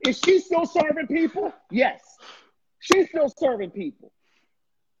Gardens. Is she still serving people? Yes. She's still serving people.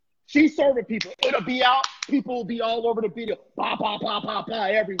 She's serving people. It'll be out. People will be all over the video. Bah, bah, bah, bah, bah,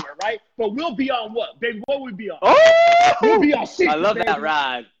 everywhere, right? But we'll be on what? Baby, what would we be on? Oh! We'll be on Secret, I love baby. that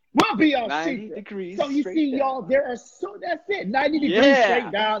ride. We'll be on 90 Secret. degrees. So you see, y'all, that's it. 90 degrees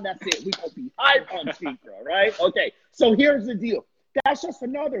straight down, that's it. We're going to be hype on Secret, right? Okay, so here's the deal. That's just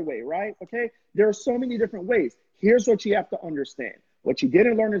another way, right? Okay, there are so many different ways. Here's what you have to understand. What you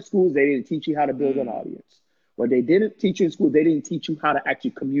didn't learn in school is they didn't teach you how to build an audience. What they didn't teach you in school, they didn't teach you how to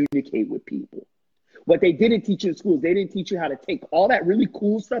actually communicate with people. What they didn't teach you in school, they didn't teach you how to take all that really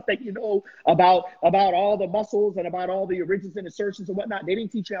cool stuff that you know about all the muscles and about all the origins and insertions and whatnot. They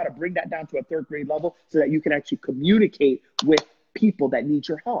didn't teach you how to bring that down to a 3rd grade level so that you can actually communicate with people that need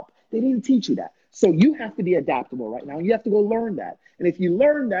your help. They didn't teach you that. So you have to be adaptable right now. You have to go learn that. And if you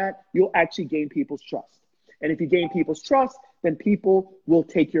learn that, you'll actually gain people's trust. And if you gain people's trust, then people will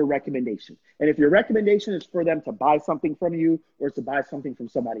take your recommendation. And if your recommendation is for them to buy something from you, or it's to buy something from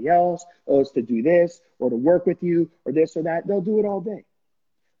somebody else, or it's to do this, or to work with you, or this or that, they'll do it all day.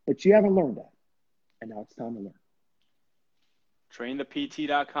 But you haven't learned that. And now it's time to learn.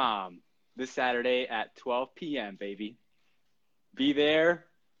 TrainThePT.com this Saturday at 12 p.m., baby. Be there.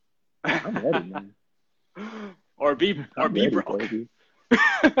 I'm ready, man. or be broke. Baby. Be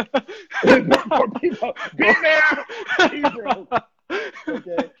there, be broke.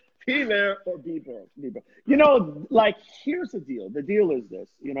 Okay, be there or be broke. You know, like, here's the deal. The deal is this.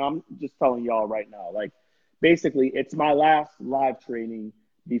 You know, I'm just telling y'all right now. Like, basically, it's my last live training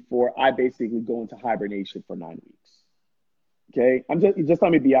before I basically go into hibernation for 9 weeks. Okay. Just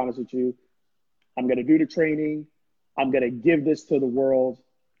let me be honest with you. I'm going to do the training. I'm going to give this to the world.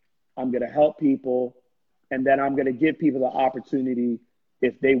 I'm going to help people. And then I'm going to give people the opportunity.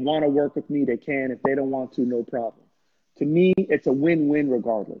 If they want to work with me, they can. If they don't want to, no problem. To me, it's a win-win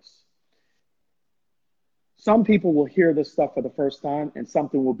regardless. Some people will hear this stuff for the first time and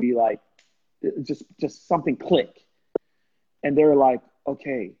something will be like, just something click. And they're like,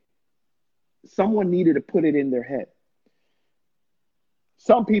 okay, someone needed to put it in their head.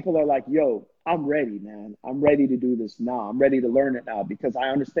 Some people are like, yo, I'm ready, man. I'm ready to do this now. I'm ready to learn it now because I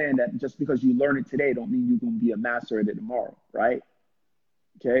understand that just because you learn it today don't mean you're going to be a master at it tomorrow, right?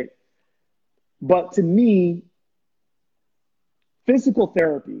 Okay. But to me, physical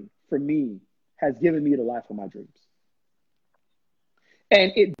therapy for me has given me the life of my dreams.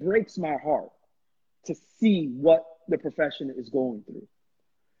 And it breaks my heart to see what the profession is going through,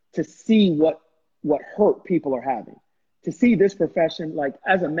 to see what hurt people are having, to see this profession, like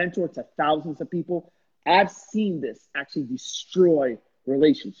as a mentor to thousands of people, I've seen this actually destroy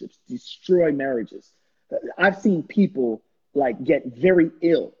relationships, destroy marriages. I've seen people like get very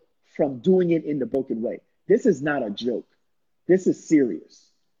ill from doing it in the broken way. This is not a joke. This is serious.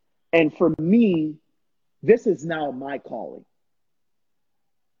 And for me, this is now my calling.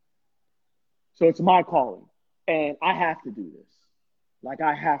 So it's my calling and I have to do this. Like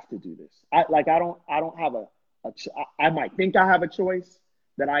I have to do this. I don't have I might think I have a choice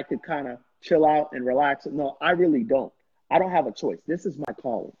that I could kind of chill out and relax. No, I really don't. I don't have a choice. This is my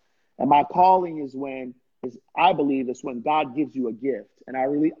calling. And my calling is I believe it's when God gives you a gift. And I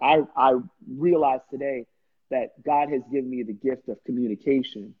realize today that God has given me the gift of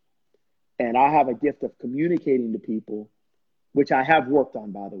communication. And I have a gift of communicating to people, which I have worked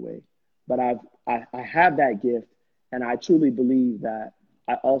on, by the way. But I have that gift. And I truly believe that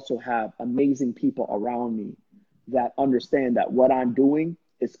I also have amazing people around me that understand that what I'm doing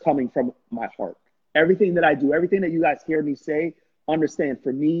is coming from my heart. Everything that I do, everything that you guys hear me say, understand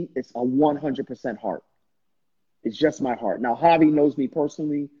for me, it's a 100% heart. It's just my heart. Now, Javi knows me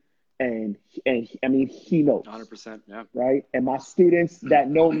personally, and I mean, he knows. 100%, yeah. Right? And my students that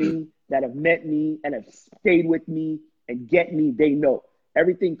know me, that have met me and have stayed with me and get me, they know.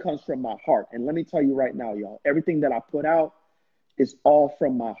 Everything comes from my heart. And let me tell you right now, y'all, everything that I put out is all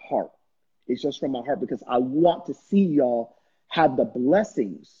from my heart. It's just from my heart because I want to see y'all have the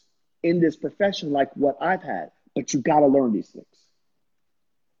blessings in this profession like what I've had. But you got to learn these things.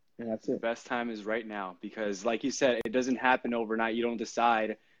 And that's it. The best time is right now because like you said, it doesn't happen overnight. You don't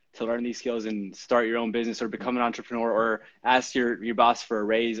decide to learn these skills and start your own business or become an entrepreneur or ask your boss for a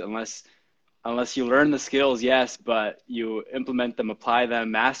raise unless you learn the skills, yes, but you implement them, apply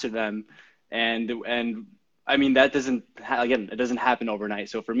them, master them. And I mean, that it doesn't happen overnight.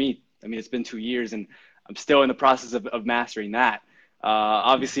 So for me, I mean, it's been 2 years and I'm still in the process of mastering that.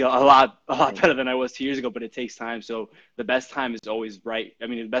 Obviously a lot better than I was 2 years ago, but it takes time. So the best time is always right. I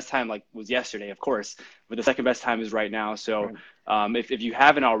mean, the best time was yesterday, of course, but the second best time is right now. So if you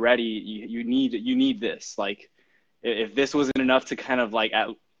haven't already, you need this. Like if this wasn't enough to kind of like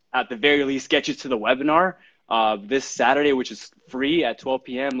at the very least get you to the webinar this Saturday, which is free at 12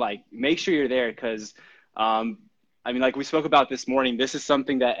 p.m. Like make sure you're there because I mean, like we spoke about this morning, this is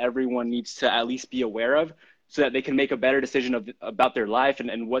something that everyone needs to at least be aware of so that they can make a better decision about their life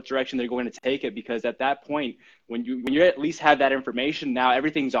and what direction they're going to take it. Because at that point, when you at least have that information, now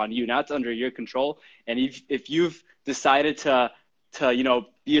everything's on you. Now it's under your control. And if you've decided to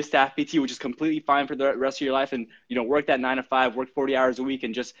be a staff PT, which is completely fine for the rest of your life and, work that 9 to 5, work 40 hours a week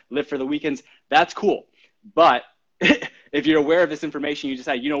and just live for the weekends, that's cool. But if you're aware of this information, you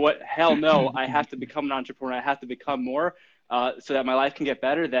decide, you know what, hell no, I have to become an entrepreneur. I have to become more so that my life can get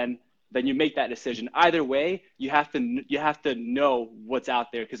better. Then you make that decision. Either way, you have to know what's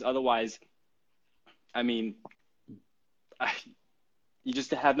out there because otherwise, I mean, you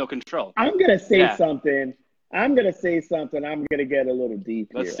just have no control. I'm going to say something. I'm going to get a little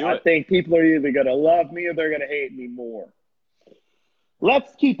deep here. Let's do it. I think people are either going to love me or they're going to hate me more.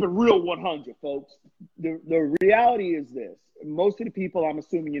 Let's keep it real 100, folks. The reality is this. Most of the people I'm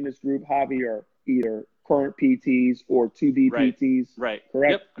assuming in this group, Javi, are either current PTs or to-be PTs. Right.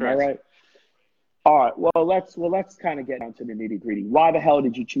 Correct? Yep, correct. All right. All right. Well, let's kind of get down to the nitty-gritty. Why the hell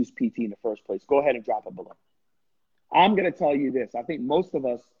did you choose PT in the first place? Go ahead and drop it below. I'm going to tell you this. I think most of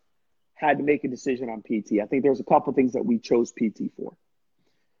us had to make a decision on PT. I think there's a couple things that we chose PT for.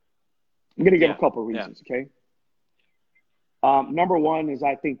 I'm going to give a couple reasons, okay? Number one is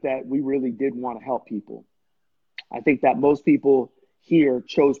I think that we really did want to help people. I think that most people here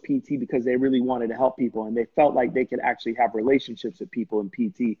chose PT because they really wanted to help people and they felt like they could actually have relationships with people in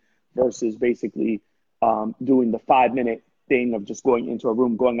PT versus basically doing the 5-minute thing of just going into a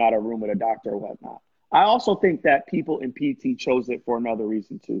room, going out of a room with a doctor or whatnot. I also think that people in PT chose it for another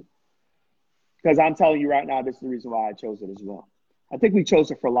reason too. Because I'm telling you right now, this is the reason why I chose it as well. I think we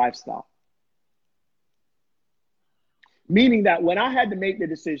chose it for lifestyle. Meaning that when I had to make the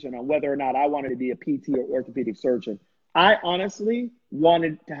decision on whether or not I wanted to be a PT or orthopedic surgeon, I honestly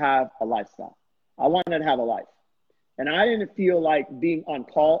wanted to have a lifestyle. I wanted to have a life. And I didn't feel like being on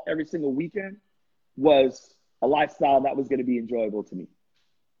call every single weekend was a lifestyle that was going to be enjoyable to me.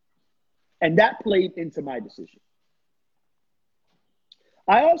 And that played into my decision.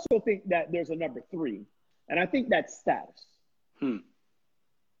 I also think that there's a number 3, and I think that's status.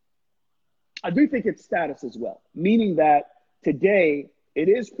 I do think it's status as well, meaning that today it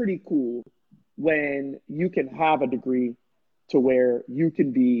is pretty cool when you can have a degree to where you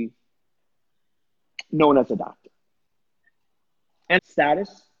can be known as a doctor. And status,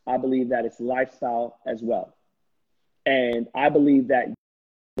 I believe that it's lifestyle as well. And I believe that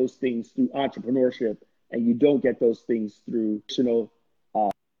those things through entrepreneurship, and you don't get those things through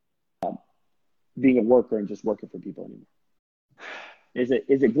being a worker and just working for people anymore. Is it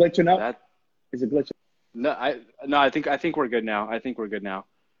glitching up? Is it glitching? No, I think we're good now. I think we're good now.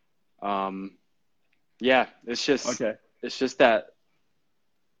 Yeah, it's just okay. It's just that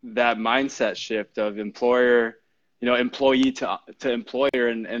mindset shift of employee to employer,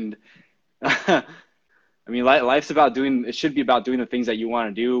 and I mean, life's about it should be about doing the things that you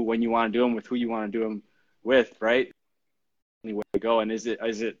want to do when you want to do them with who you want to do them with, right? Only way to go. And is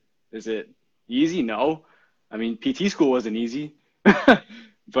it easy? No. I mean, PT school wasn't easy.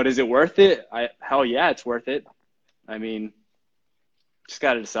 But is it worth it? Hell yeah, it's worth it. I mean, just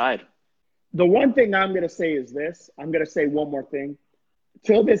got to decide. The one thing I'm going to say is this. I'm going to say one more thing.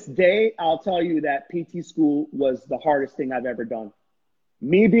 Till this day, I'll tell you that PT school was the hardest thing I've ever done.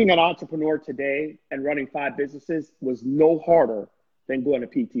 Me being an entrepreneur today and running 5 businesses was no harder than going to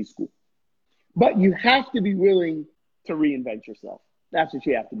PT school. But you have to be willing to reinvent yourself. That's what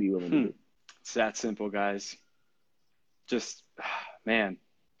you have to be willing to do. It's that simple, guys. Just, man.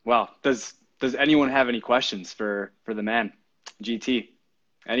 Well, does anyone have any questions for the man, GT?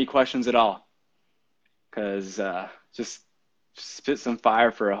 Any questions at all? Because just spit some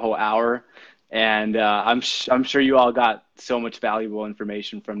fire for a whole hour. And I'm sure you all got so much valuable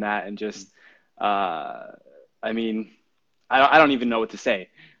information from that. And just, I mean, I don't even know what to say.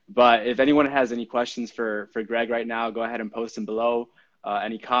 But if anyone has any questions for Greg right now, go ahead and post them below.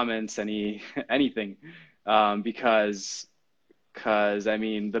 Any comments, anything. Because I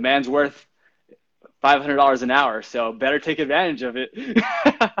mean, the man's worth $500 an hour, so better take advantage of it.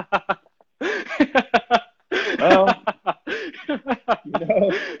 Well,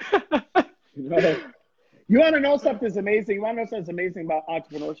 you want to know something's amazing? You want to know something's amazing about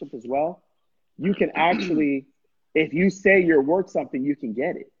entrepreneurship as well? You can actually, if you say you're worth something, you can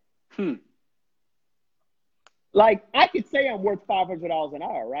get it. Like, I could say I'm worth $500 an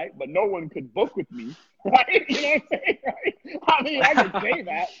hour, right? But no one could book with me, right? You know what I'm saying, right? I mean, I could say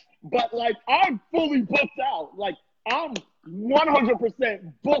that, but, like, I'm fully booked out. Like, I'm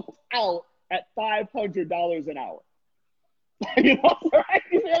 100% booked out at $500 an hour. You know, right?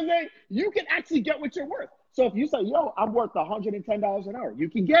 You know what I'm saying? You can actually get what you're worth. So if you say, yo, I'm worth $110 an hour, you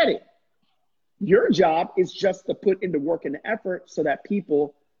can get it. Your job is just to put in the work and the effort so that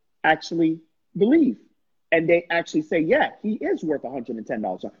people actually believe. And they actually say, yeah, he is worth $110 an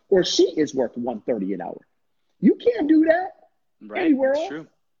hour, or she is worth $130 an hour. You can't do that anywhere else. True.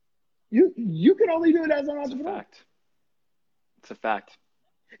 You can only do it as an entrepreneur. It's a fact.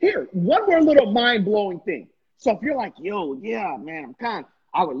 Here, one more little mind-blowing thing. So if you're like, yo, yeah, man,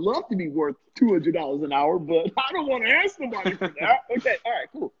 I would love to be worth $200 an hour, but I don't want to ask somebody for that. Okay, all right,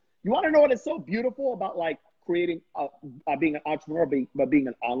 cool. You want to know what is so beautiful about, like, creating, being an entrepreneur, but being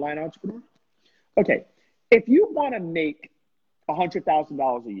an online entrepreneur? Okay. If you want to make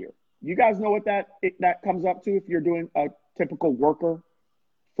 $100,000 a year, you guys know what that comes up to if you're doing a typical worker,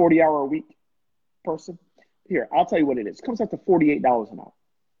 40-hour-a-week person? Here, I'll tell you what it is. It comes up to $48 an hour.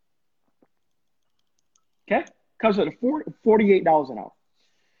 Okay? Comes up to $48 an hour.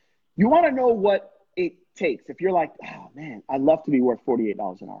 You want to know what it takes. If you're like, oh, man, I'd love to be worth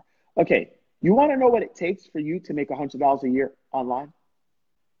 $48 an hour. Okay, you want to know what it takes for you to make $100 a year online?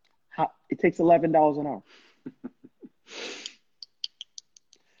 It takes $11 an hour.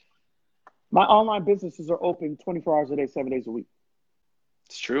 My online businesses are open 24 hours a day, 7 days a week.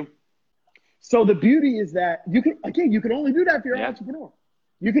 It's true. So the beauty is that you can only do that if you're an entrepreneur.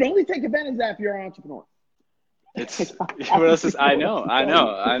 You can only take advantage of that if you're an entrepreneur. It's what else is I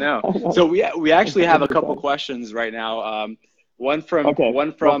know. So we actually have a couple questions right now. One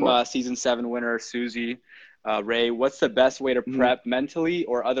from season 7 winner Susie. Ray, what's the best way to prep mentally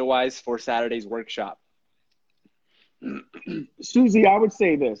or otherwise for Saturday's workshop? Susie, I would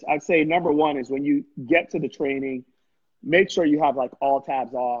say this. I'd say number one is when you get to the training, make sure you have like all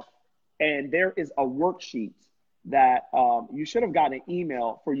tabs off. And there is a worksheet that you should have gotten an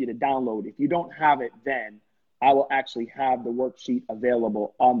email for you to download. If you don't have it, then I will actually have the worksheet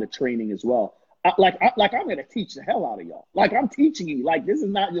available on the training as well. I'm going to teach the hell out of y'all. Like, I'm teaching you. Like, this is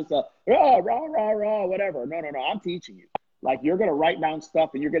not just a rah, whatever. No. I'm teaching you. Like, you're going to write down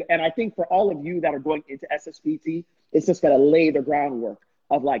stuff, and I think for all of you that are going into SSPT, it's just going to lay the groundwork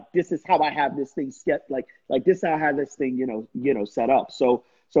of like, this is how I have this thing set, like this is how I have this thing, set up. So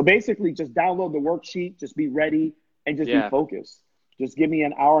basically just download the worksheet, just be ready and just be focused. Just give me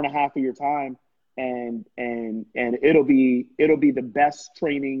an hour and a half of your time and it'll be the best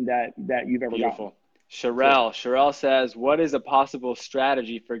training that you've ever Beautiful. gotten. Sherelle says, what is a possible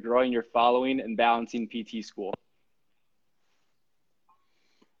strategy for growing your following and balancing PT school?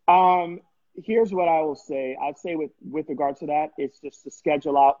 Here's what I will say. I'd say with regard to that, it's just to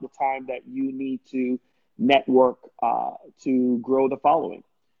schedule out the time that you need to network to grow the following.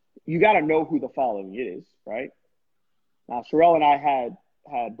 You got to know who the following is, right? Now, Sherelle and I had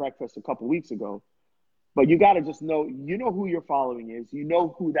breakfast a couple weeks ago, but you got to just know, who your following is. You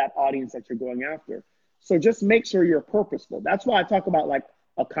know who that audience that you're going after. So just make sure you're purposeful. That's why I talk about like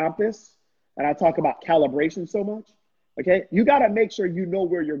a compass and I talk about calibration so much. Okay. You got to make sure you know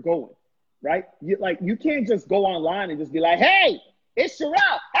where you're going, right? You can't just go online and just be like, hey, it's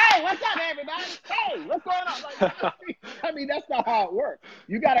Sherelle. Hey, what's up, everybody? Hey, what's going on? Like, I mean, that's not how it works.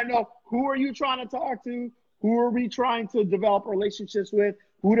 You got to know, who are you trying to talk to? Who are we trying to develop relationships with?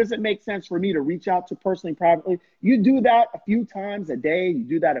 Who does it make sense for me to reach out to personally, privately? You do that a few times a day. You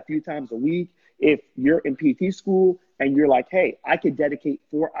do that a few times a week. If you're in PT school and you're like, hey, I could dedicate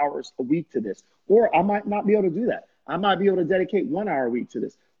 4 hours a week to this, or I might not be able to do that. I might be able to dedicate 1 hour a week to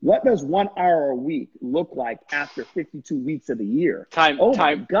this. What does 1 hour a week look like after 52 weeks of the year?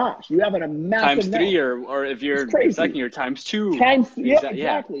 My gosh, you have an massive times 3 or if you're second year, times 2.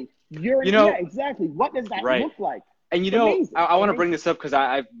 Exactly. Exactly. What does that look like? And I want to bring this up because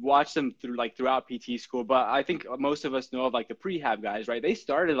I've watched them throughout PT school, but I think most of us know of like the prehab guys, right? They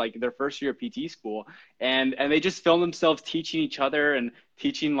started like their first year of PT school and they just filmed themselves teaching each other and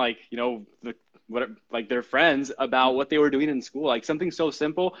teaching their friends about what they were doing in school, like something so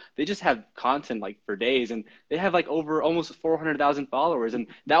simple. They just have content like for days, and they have like over almost 400,000 followers, and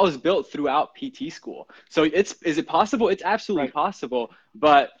that was built throughout PT school. So is it possible? It's absolutely possible.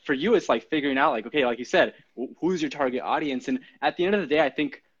 But for you, it's like figuring out like, okay, like you said, who's your target audience? And at the end of the day, I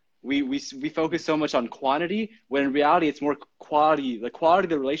think we focus so much on quantity when in reality it's more quality. The quality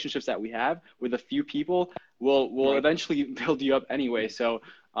of the relationships that we have with a few people will eventually build you up anyway. So,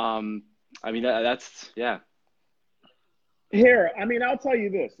 I mean, Here, I mean, I'll tell you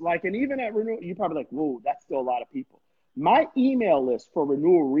this, like, and even at Renewal, you're probably like, whoa, that's still a lot of people. My email list for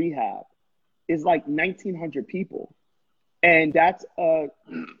Renewal Rehab is like 1,900 people. And that's a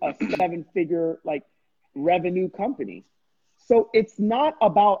 7-figure, like, revenue company. So it's not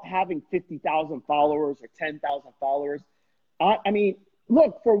about having 50,000 followers or 10,000 followers. I mean,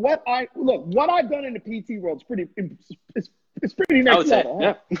 look, what I've done in the PT world is pretty next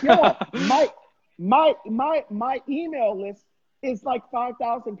level. Huh? My email list is like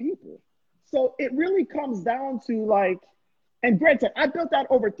 5,000 people. So it really comes down to like, and granted, I built that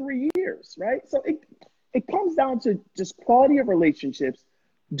over 3 years, right? So it comes down to just quality of relationships.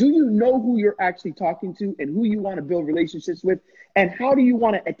 Do you know who you're actually talking to and who you want to build relationships with? And how do you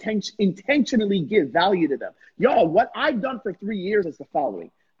want to intentionally give value to them? Y'all, what I've done for 3 years is the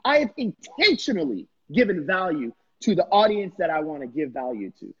following. I have intentionally given value to the audience that I want to give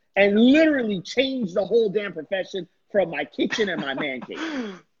value to, and literally change the whole damn profession from my kitchen and my man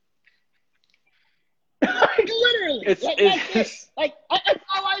cave. Like literally, that's all I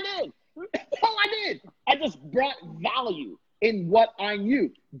did. That's all I did. I just brought value in what I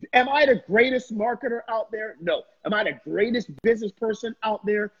knew. Am I the greatest marketer out there? No. Am I the greatest business person out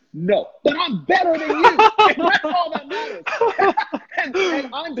there? No. But I'm better than you. And that's all that matters. and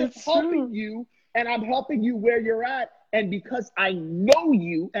I'm just helping you. And I'm helping you where you're at. And because I know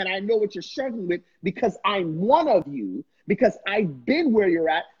you and I know what you're struggling with, because I'm one of you, because I've been where you're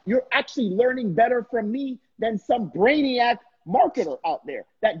at, you're actually learning better from me than some brainiac marketer out there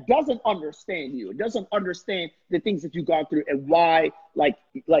that doesn't understand you, doesn't understand the things that you've gone through and why, like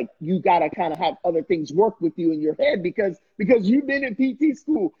you got to kind of have other things work with you in your head because you've been in PT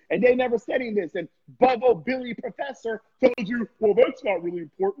school and they never studied this. And Bubbo Billy Professor told you, well, that's not really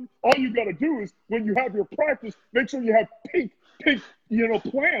important. All you got to do is when you have your practice, make sure you have pink pink,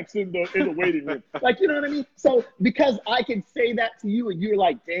 plants in the waiting room. Like, you know what I mean? So because I can say that to you and you're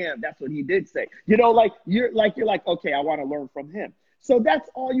like, damn, that's what he did say. You're like, okay, I want to learn from him. So that's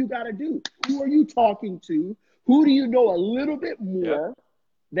all you got to do. Who are you talking to? Who do you know a little bit more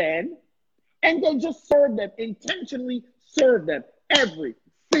than? And then just serve them, intentionally serve them every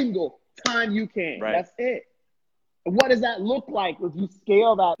single time you can. Right. That's it. And what does that look like if you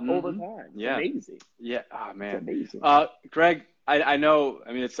scale that over time? It's amazing. Yeah. Oh, man. It's amazing. Greg, I know,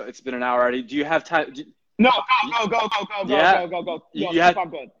 I mean, it's been an hour already. Do you have time? No, go. You have,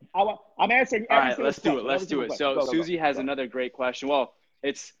 I'm good. I'm answering. All right, let's do it. So Susie has another great question. Well,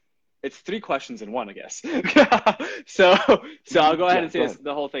 it's 3 questions in one, I guess. so I'll go ahead and say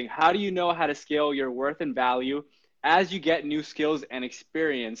the whole thing. How do you know how to scale your worth and value as you get new skills and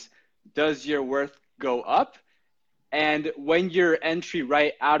experience? Does your worth go up? And when you're entry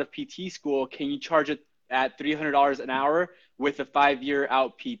right out of PT school, can you charge it at $300 an hour with the 5-year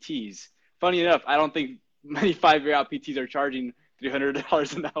out PTs? Funny enough, I don't think many 5-year out PTs are charging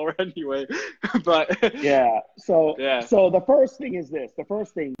 $300 an hour anyway. But So the first thing is this. The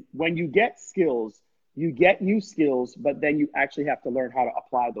first thing, when you get skills, you get new skills, but then you actually have to learn how to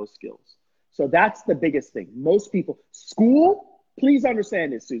apply those skills. So that's the biggest thing. Most people, school, please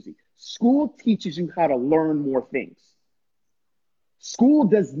understand this, Susie. School teaches you how to learn more things. School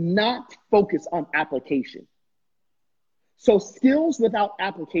does not focus on application. So skills without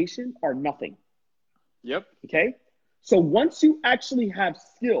application are nothing. Yep. Okay? So once you actually have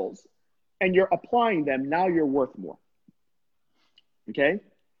skills and you're applying them, now you're worth more. Okay?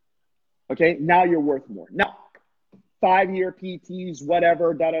 Now you're worth more. Now, 5-year PTs,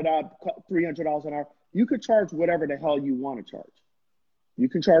 whatever, $300 an hour. You could charge whatever the hell you want to charge. You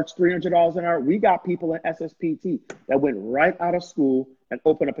can charge $300 an hour. We got people in SSPT that went right out of school and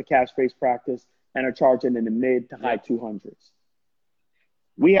opened up a cash-based practice and are charging in the mid to high 200s.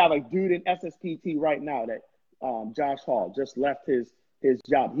 We have a dude in SSPT right now that Josh Hall just left his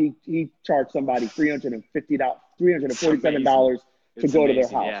job. He charged somebody $347 to go to their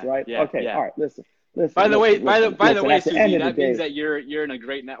house, right? Okay, all right, listen. By the way, Susie, that means that you're in a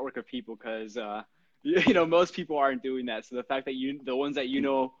great network of people because most people aren't doing that. So the fact that the ones that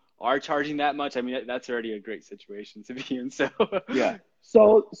are charging that much, I mean, that's already a great situation to be in. So yeah.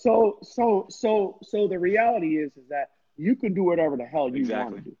 So the reality is that you can do whatever the hell you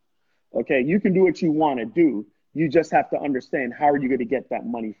want to do. Okay, you can do what you want to do. You just have to understand how are you going to get that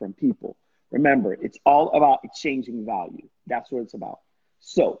money from people. Remember, it's all about exchanging value. That's what it's about.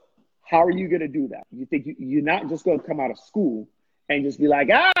 So how are you going to do that? You think you're not just going to come out of school and just be like,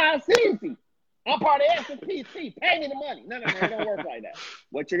 Susie, I'm part of SSPT. Pay me the money. No, it don't work like that.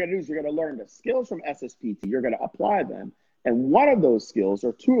 What you're going to do is you're going to learn the skills from SSPT. You're going to apply them. And one of those skills,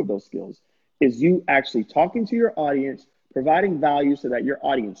 or 2 of those skills, is you actually talking to your audience, providing value so that your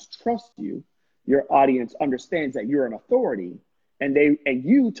audience trusts you. Your audience understands that you're an authority, and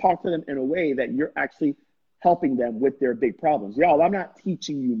you talk to them in a way that you're actually helping them with their big problems. Y'all, I'm not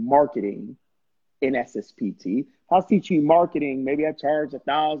teaching you marketing in SSPT. I was teaching you marketing. Maybe I charge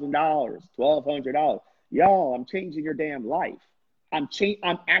 $1,000, $1,200. Y'all, I'm changing your damn life. I'm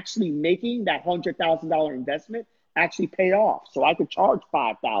actually making that $100,000 investment actually pay off. So I could charge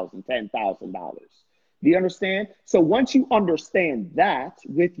 $5,000, $10,000. Do you understand? So once you understand that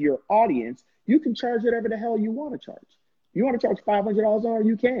with your audience, you can charge whatever the hell you want to charge. You want to charge $500 an hour,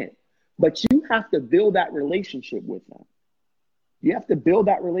 you can. But you have to build that relationship with them. You have to build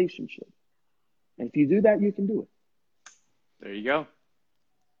that relationship. And if you do that, you can do it. There you go.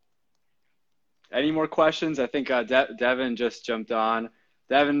 Any more questions? I think Devin just jumped on.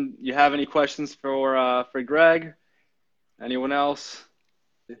 Devin, you have any questions for Greg? Anyone else?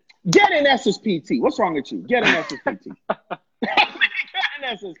 Get an SSPT. What's wrong with you? Get an SSPT. Get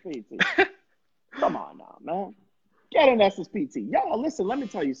an SSPT. Come on now, man. Get an SSPT. Y'all, listen, let me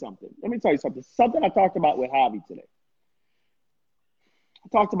tell you something. Something I talked about with Javi today.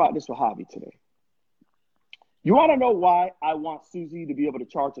 You want to know why I want Susie to be able to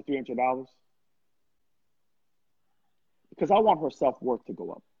charge the $300? Because I want her self-worth to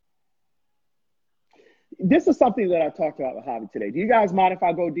go up. This is something that I talked about with Javi today. Do you guys mind if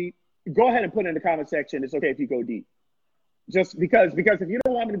I go deep? Go ahead and put it in the comment section. It's okay if you go deep. Just because if you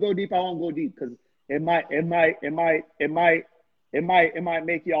don't want me to go deep, I won't go deep because it might make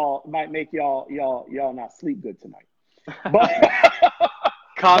y'all not sleep good tonight. But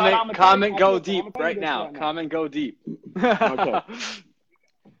comment go deep right now. Comment go deep. Okay.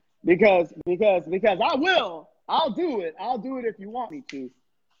 Because I'll do it if you want me to.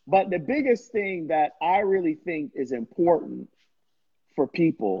 But the biggest thing that I really think is important for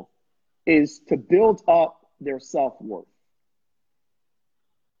people is to build up their self-worth.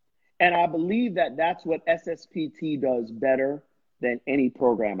 And I believe that that's what SSPT does better than any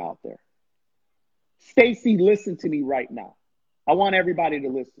program out there. Stacy, listen to me right now. I want everybody to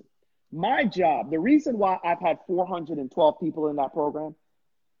listen. My job, the reason why I've had 412 people in that program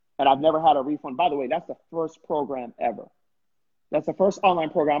and I've never had a refund, by the way, that's the first program ever. That's the first online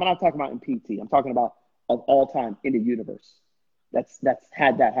program. I'm not talking about in PT. I'm talking about of all time in the universe. That's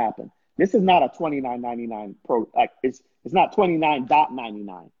had that happen. This is not a $29.99 it's not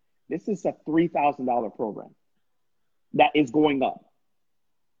 $29.99. This is a $3,000 program that is going up.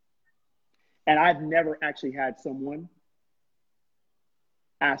 And I've never actually had someone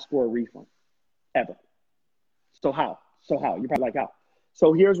ask for a refund, ever. So how? You're probably like, how?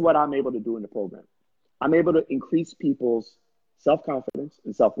 So here's what I'm able to do in the program. I'm able to increase people's self-confidence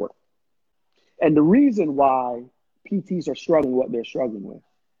and self-worth. And the reason why PTs are struggling what they're struggling with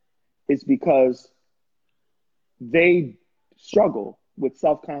is because they struggle with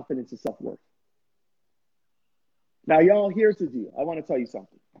self-confidence and self-worth. Now, y'all, here's the deal. I want to tell you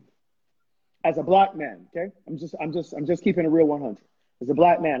something. As a black man, okay, I'm just keeping it real 100. As a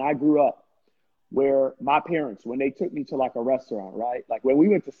black man, I grew up where my parents, when they took me to like a restaurant, right? Like when we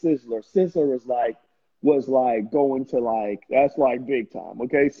went to Sizzler was like going to like, that's like big time,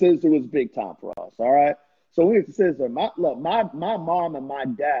 okay? Sizzler was big time for us, all right? So we went to Sizzler. My mom and my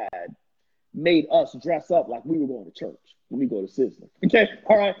dad made us dress up like we were going to church when we go to Sizzler. Okay,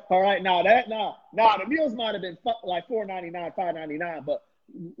 all right. Now the meals might have been like $4.99, $5.99, but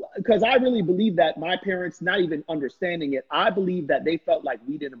because I really believe that my parents, not even understanding it, I believe that they felt like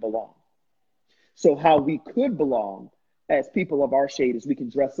we didn't belong. So how we could belong as people of our shade is we can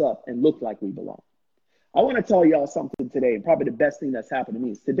dress up and look like we belong. I want to tell y'all something today, and probably the best thing that's happened to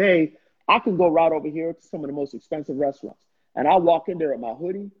me is today, I can go right over here to some of the most expensive restaurants, and I'll walk in there with my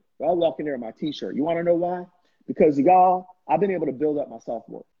hoodie, or I'll walk in there with my t-shirt. You want to know why? Because y'all, I've been able to build up my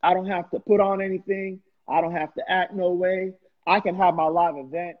self-worth. I don't have to put on anything. I don't have to act no way. I can have my live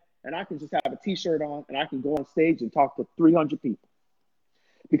event, and I can just have a t-shirt on, and I can go on stage and talk to 300 people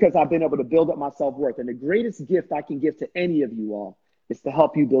because I've been able to build up my self-worth. And the greatest gift I can give to any of you all is to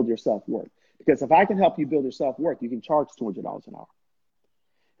help you build your self-worth. Because if I can help you build your self-worth, you can charge $200 an hour.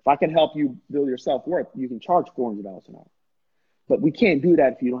 If I can help you build your self-worth, you can charge $400 an hour. But we can't do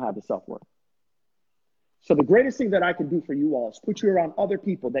that if you don't have the self-worth. So the greatest thing that I can do for you all is put you around other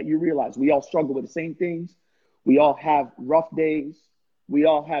people that you realize we all struggle with the same things. We all have rough days. We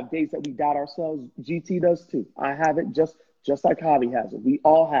all have days that we doubt ourselves. GT does too. I have it just like Javi has it. We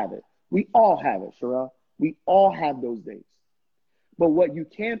all have it. We all have it, Sherelle. We all have those days. But what you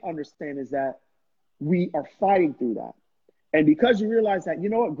can't understand is that we are fighting through that. And because you realize that, you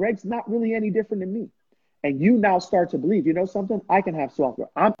know what, Greg's not really any different than me. And you now start to believe, you know something, I can have self-worth.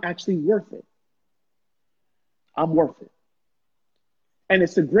 I'm actually worth it. I'm worth it. And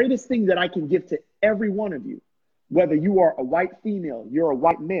it's the greatest thing that I can give to every one of you. Whether you are a white female, you're a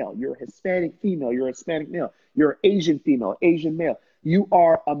white male, you're a Hispanic female, you're a Hispanic male, you're an Asian female, Asian male, you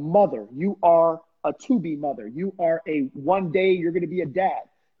are a mother, you are a to-be mother, you are one day you're going to be a dad,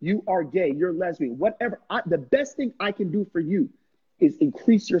 you are gay, you're lesbian, whatever. The best thing I can do for you is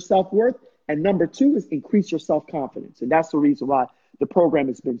increase your self-worth. And number two is increase your self-confidence. And that's the reason why the program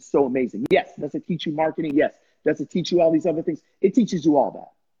has been so amazing. Yes, does it teach you marketing? Yes. Does it teach you all these other things? It teaches you all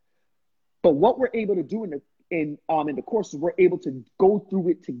that. But what we're able to do in the courses, we're able to go through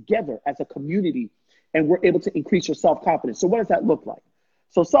it together as a community, and we're able to increase your self-confidence. So what does that look like?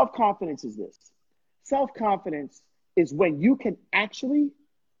 So self-confidence is this. Self-confidence is when you can actually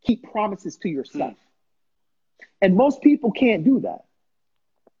keep promises to yourself. And most people can't do that.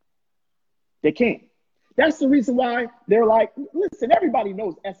 They can't. That's the reason why they're like, listen, everybody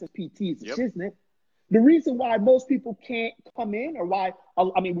knows SSPT is a shiznit. The reason why most people can't come in, or why,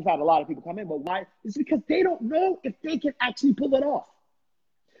 I mean, we've had a lot of people come in, but why? Is because they don't know if they can actually pull it off.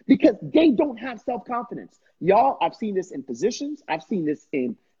 Because they don't have self-confidence. Y'all, I've seen this in physicians. I've seen this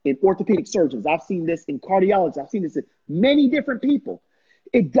in orthopedic surgeons. I've seen this in cardiologists. I've seen this in many different people.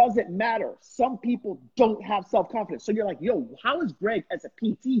 It doesn't matter. Some people don't have self-confidence. So you're like, yo, how is Greg as a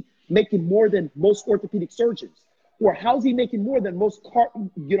PT making more than most orthopedic surgeons? Or how's he making more than most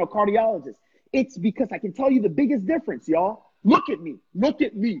cardiologists? It's because I can tell you the biggest difference, y'all. Look at me. Look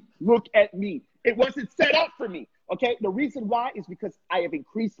at me. Look at me. It wasn't set up for me. Okay. The reason why is because I have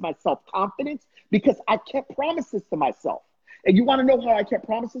increased my self-confidence, because I kept promises to myself. And you want to know how I kept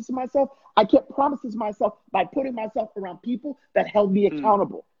promises to myself? I kept promises to myself by putting myself around people that held me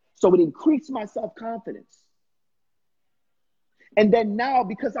accountable. So it increased my self-confidence. And then now,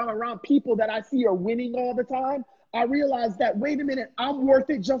 because I'm around people that I see are winning all the time, I realized that, wait a minute, I'm worth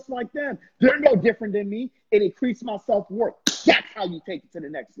it just like them. They're no different than me. It increased my self-worth. That's how you take it to the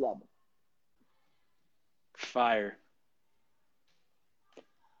next level. fire.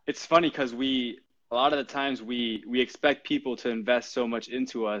 It's funny because a lot of the times we expect people to invest so much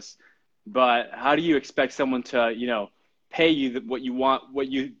into us, but how do you expect someone to, pay you what you want, what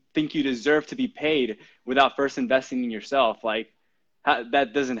you think you deserve to be paid without first investing in yourself? Like,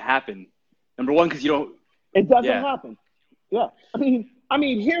 that doesn't happen. Number one, because you don't. It doesn't happen. Yeah. I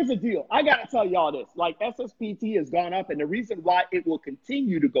mean, here's the deal. I got to tell y'all this. Like, SSPT has gone up, and the reason why it will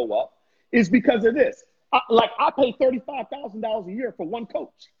continue to go up is because of this. I pay $35,000 a year for one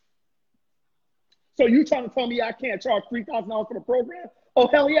coach. So you trying to tell me I can't charge $3,000 for the program? Oh,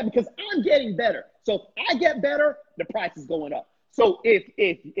 hell yeah, because I'm getting better. So if I get better, the price is going up. So if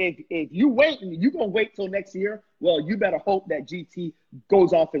you wait and you're going to wait till next year, well, you better hope that GT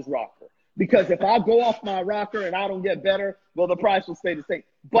goes off his rocker. Because if I go off my rocker and I don't get better, well, the price will stay the same.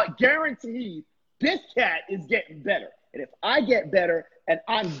 But guaranteed, this cat is getting better. And if I get better and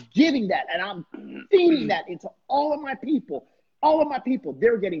I'm giving that and I'm feeding that into all of my people,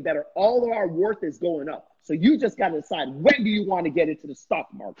 they're getting better. All of our worth is going up. So you just got to decide, when do you want to get into the stock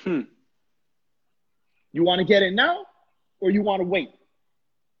market? You want to get in now or you want to wait?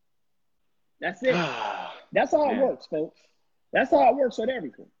 That's it. That's how it works, folks. That's how it works with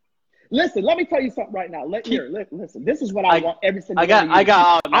everything. Listen, let me tell you something right now. Listen. This is what I want every single day. I got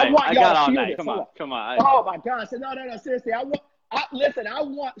all night. I got all night. Come on. Oh my gosh! No. Seriously, I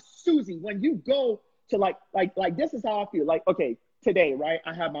want Susie. When you go to like this is how I feel. Like, okay, today, right?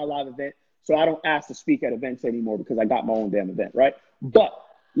 I have my live event, so I don't ask to speak at events anymore because I got my own damn event, right? But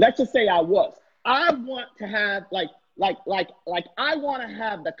let's just say I want to have I want to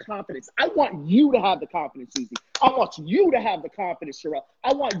have the confidence. I want you to have the confidence, Susie. I want you to have the confidence, Sherelle.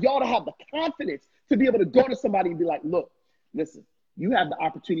 I want y'all to have the confidence to be able to go to somebody and be like, look, listen, you have the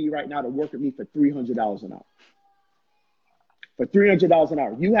opportunity right now to work with me for $300 an hour. For $300 an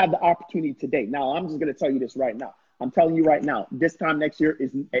hour. You have the opportunity today. Now, I'm just going to tell you this right now. I'm telling you right now, this time next year,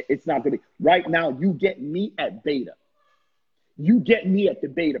 it's not going to be. Right now, you get me at Beta. You get me at the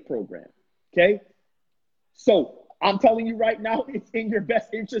Beta program, okay? So I'm telling you right now, it's in your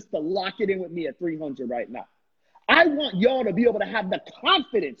best interest to lock it in with me at 300 right now. I want y'all to be able to have the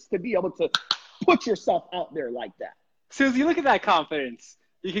confidence to be able to put yourself out there like that. Susie, look at that confidence.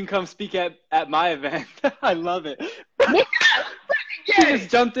 You can come speak at my event. I love it. Look at that. She just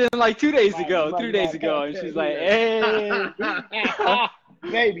jumped in like 2 days ago, 3 days ago, and she's like, hey.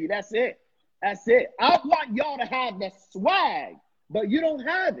 Baby, that's it. That's it. I want y'all to have the swag, but you don't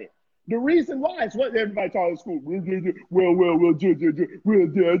have it. The reason why is what everybody taught in school. Well, I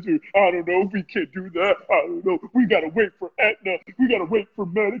don't know if we can do that. I don't know. We got to wait for Aetna. We got to wait for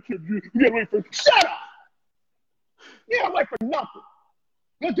Medicare. We got to wait for... Shut up! You got to wait for nothing.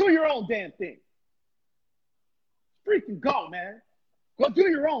 Go do your own damn thing. Freaking go, man. Go do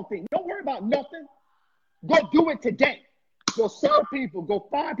your own thing. Don't worry about nothing. Go do it today. Go serve people. Go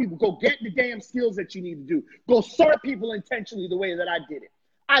find people. Go get the damn skills that you need to do. Go serve people intentionally the way that I did it.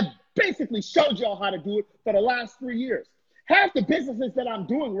 I basically showed y'all how to do it for the last 3 years. Half the businesses that I'm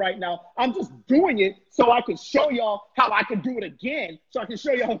doing right now, I'm just doing it so I can show y'all how I can do it again, so I can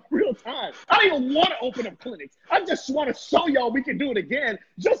show y'all in real time. I don't even want to open up clinics. I just want to show y'all we can do it again,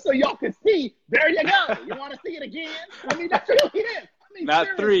 just so y'all can see. There you go. You want to see it again? I mean, that's what it is. I mean, not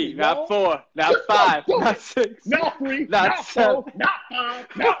 3, not 4, not 5, not 6, not 3, not 4, not 5,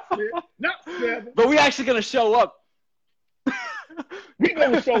 not 6, not 7. But we're actually going to show up. We're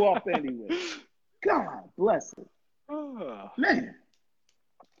going to show up anyway. God bless it. Man.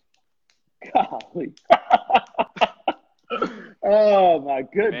 Golly. Oh, my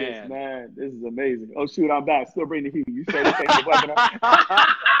goodness, man. This is amazing. Oh, shoot, I'm back. Still bring the heat. You said take the weapon up.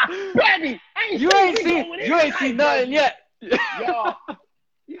 Baby, you ain't seen nothing yet. Y'all,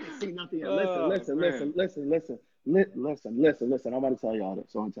 you ain't seen nothing yet. Listen. I'm about to tell y'all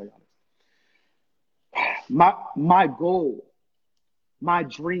this. My goal, my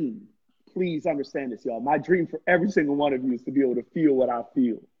dream, please understand this, y'all. My dream for every single one of you is to be able to feel what I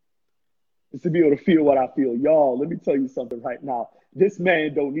feel. Y'all, let me tell you something right now. This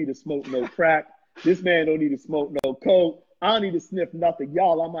man don't need to smoke no crack. This man don't need to smoke no coke. I don't need to sniff nothing.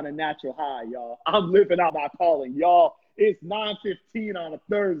 Y'all, I'm on a natural high, y'all. I'm living out my calling, y'all. It's 9:15 on a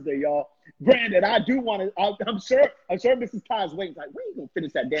Thursday, y'all. Granted, I do want to, I'm sure Mrs. Kai's waiting. Like, when are you going to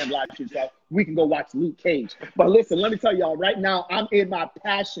finish that damn live shoot, y'all? We can go watch Luke Cage. But listen, let me tell y'all right now, I'm in my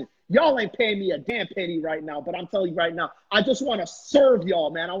passion. Y'all ain't paying me a damn penny right now, but I'm telling you right now, I just want to serve y'all,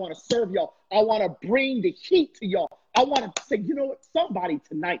 man. I want to serve y'all. I want to bring the heat to y'all. I want to say, you know what? Somebody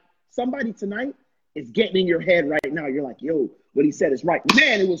tonight is getting in your head right now. You're like, yo, what he said is right.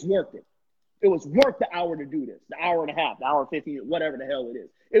 Man, it was worth it. It was worth the hour to do this, the hour and a half, the hour 15, whatever the hell it is.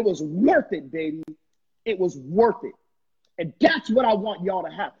 It was worth it, baby. It was worth it. And that's what I want y'all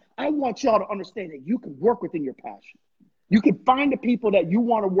to have. I want y'all to understand that you can work within your passion. You can find the people that you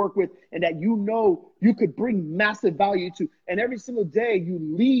want to work with and that you know you could bring massive value to. And every single day you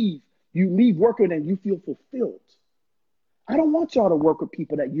leave working and you feel fulfilled. I don't want y'all to work with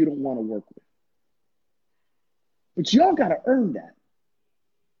people that you don't want to work with. But y'all got to earn that.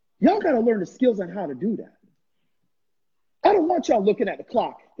 Y'all got to learn the skills on how to do that. I don't want y'all looking at the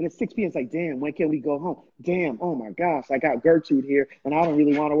clock and it's 6 p.m. It's like, damn, when can we go home? Damn, oh my gosh, I got Gertrude here and I don't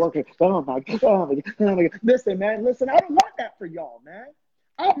really want to work with her. Oh my God. Listen, man, I don't want that for y'all, man.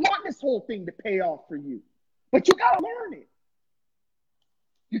 I don't want this whole thing to pay off for you. But you got to learn it.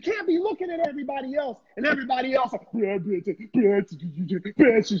 You can't be looking at everybody else and everybody else like, and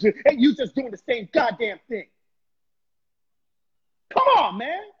you just doing the same goddamn thing. Come on,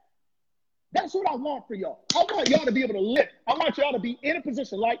 man. That's what I want for y'all. I want y'all to be able to live. I want y'all to be in a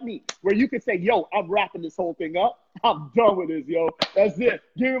position like me where you can say, yo, I'm wrapping this whole thing up. I'm done with this, yo. That's it.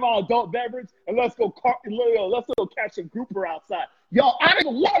 Give me my adult beverage and let's go catch some grouper outside. Yo, I don't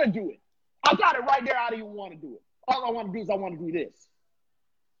even want to do it. I got it right there. I don't even want to do it. All I want to do is I want to do this.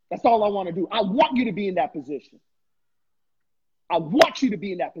 That's all I want to do. I want you to be in that position. I want you to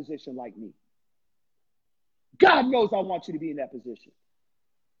be in that position like me. God knows I want you to be in that position.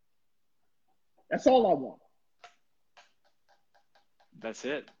 That's all I want. That's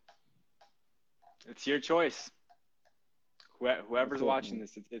it. It's your choice. Whoever's watching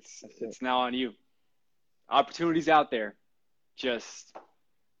this, it's now on you. Opportunities out there. Just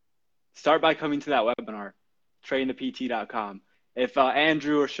start by coming to that webinar, trainthept.com. If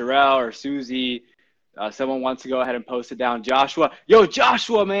Andrew or Sherelle or Susie, someone wants to go ahead and post it down, Joshua,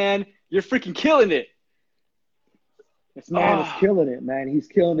 man, you're freaking killing it. This man is killing it, man. He's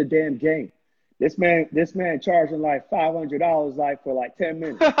killing the damn game. This man charging like $500 like for like 10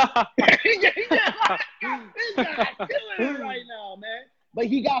 minutes. He's not killing it right now, man. But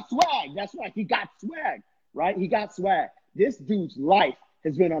he got swag. That's right. He got swag, right? He got swag. This dude's life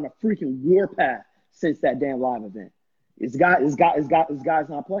has been on a freaking warpath since that damn live event. This guy's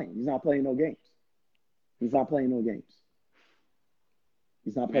not playing. He's not playing no games. He's not playing no games.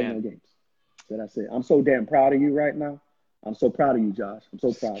 He's not playing no games. So that's it. I'm so damn proud of you right now. I'm so proud of you, Josh. I'm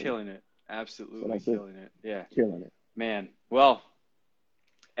so proud of you. Killing it. Absolutely killing it. Yeah. Killing it. Man. Well,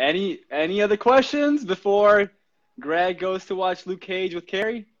 any other questions before Greg goes to watch Luke Cage with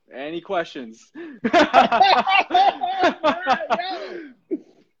Carrie? Any questions? We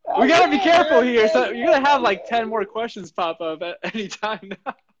got to be careful here. So you're going to have like 10 more questions pop up at any time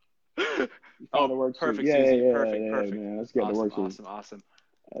now. Perfect, Susie. Perfect. Man. Let's get the worksheet. Awesome.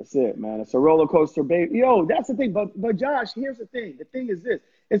 That's it, man. It's a roller coaster, baby. Yo, that's the thing. But Josh, here's the thing. The thing is this.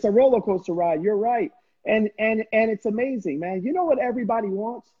 It's a roller coaster ride. You're right. And it's amazing, man. You know what everybody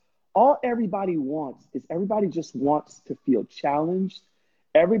wants? All everybody wants is everybody just wants to feel challenged.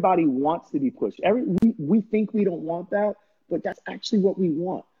 Everybody wants to be pushed. We think we don't want that, but that's actually what we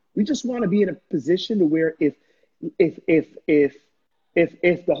want. We just want to be in a position to where if the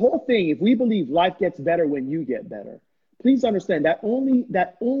whole thing, if we believe life gets better when you get better, please understand that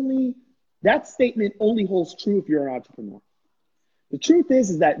statement only holds true if you're an entrepreneur. The truth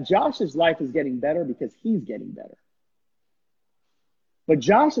is that Josh's life is getting better because he's getting better. But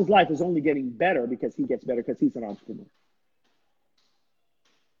Josh's life is only getting better because he gets better because he's an entrepreneur.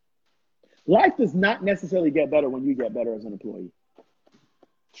 Life does not necessarily get better when you get better as an employee.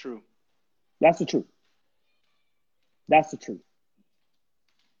 True. That's the truth. That's the truth.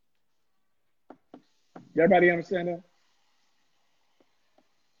 Everybody understand that?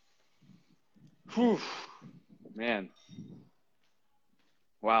 Whew. Man.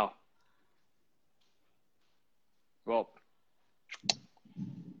 Wow. Well,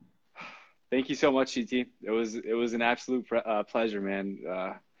 thank you so much, CT. It was an absolute pleasure, man.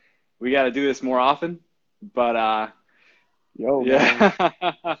 We got to do this more often, but yeah.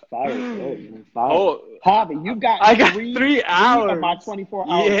 Fire. Oh, Javi, I got 3 hours. 3 of my 24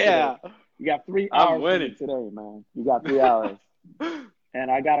 hours. Yeah. Today. You got 3 hours I'm winning today, man. You got 3 hours.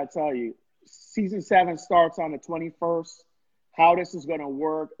 And I got to tell you, season 7 starts on the 21st. How this is going to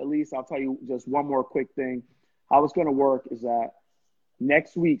work, at least I'll tell you just one more quick thing. How it's going to work is that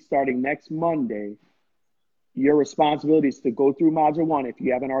next week, starting next Monday, your responsibility is to go through Module 1 if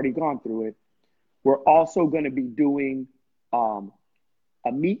you haven't already gone through it. We're also going to be doing a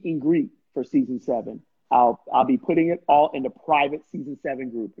meet and greet for season 7. I'll be putting it all in the private season 7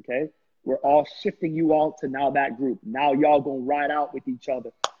 group, okay? We're all shifting you all to now that group. Now y'all going to ride out with each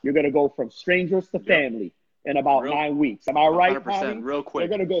other. You're going to go from strangers to family in about 9 weeks. Am I right, 100%, real quick.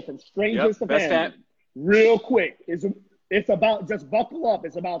 We're going to go from strangers to family real quick. It's about, just buckle up.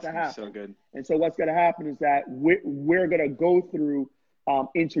 It's about to happen. So good. And so what's going to happen is that we're going to go through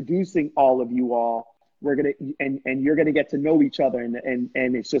introducing all of you all. We're going to, and you're going to get to know each other, and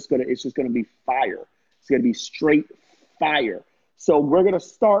it's just going to be fire. It's going to be straight fire. So we're going to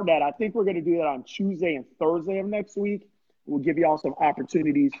start that. I think we're going to do that on Tuesday and Thursday of next week. We'll give y'all some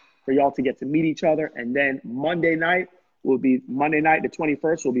opportunities for y'all to get to meet each other. And then Monday night, the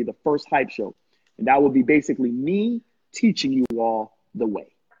 21st, will be the first hype show. And that will be basically me teaching you all the way.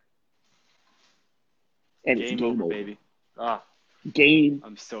 And Game it's game over, baby. Ah, game.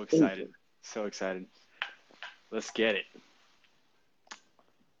 I'm so excited. Over. So excited. Let's get it.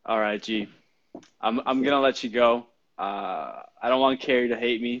 All right, G. I'm gonna let you go. I don't want Carrie to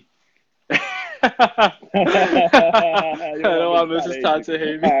hate me. I don't want Mrs. Todd to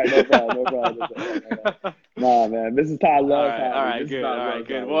hate me. All right, no problem. Nah, man, Mrs. Todd loves Todd. All right,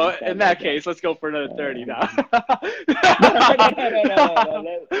 good. Well, in that case, let's go for another 30 now. No.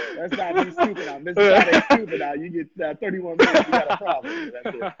 Let's not be stupid now. Mrs. Todd ain't stupid now. You get 31 minutes, you got a problem.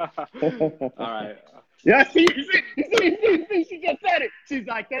 That's it. All right. Yeah, see, she just said it. She's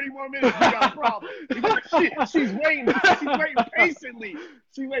like, 31 minutes, you got a problem. She's waiting. She's waiting patiently.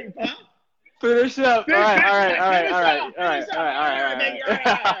 She's waiting, huh? Finish up. All right.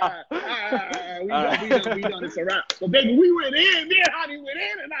 We done. It's a wrap. But baby, we went in. Me and Javi went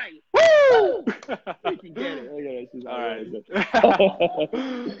in tonight. Woo! We can get it. Look at that. She's All right.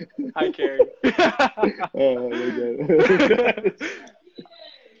 Hi, Carrie.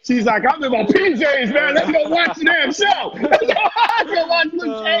 She's like, I'm in my PJs, man. Let's go watch the damn show. Let's go watch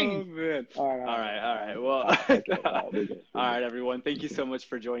Luke Cage. Man. All right. Well, all right, everyone. Thank you so much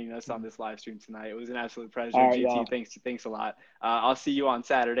for joining us on this live stream tonight. It was an absolute pleasure. All right, GT, y'all. Thanks a lot. I'll see you on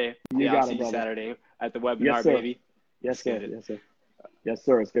Saturday. I'll see you Saturday at the webinar, yes, sir. baby. Yes, sir. Yes,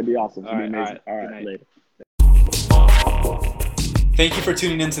 sir. It's going to be awesome. It's going to be amazing. All Good right, night. later. Thank you for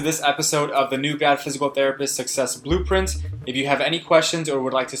tuning into this episode of the New Grad Physical Therapist Success Blueprint. If you have any questions or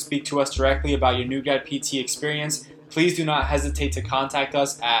would like to speak to us directly about your New Grad PT experience, please do not hesitate to contact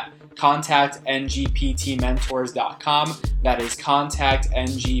us at contactngptmentors.com. That is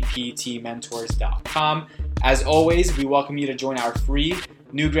contactngptmentors.com. As always, we welcome you to join our free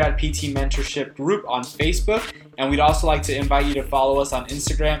New Grad PT Mentorship group on Facebook, and we'd also like to invite you to follow us on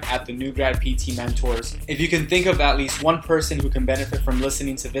Instagram at the New Grad PT Mentors. If you can think of at least one person who can benefit from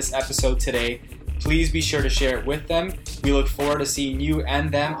listening to this episode today, please be sure to share it with them. We look forward to seeing you and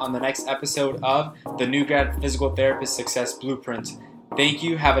them on the next episode of the New Grad Physical Therapist Success Blueprint. Thank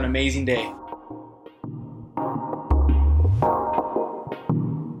you. Have an amazing day.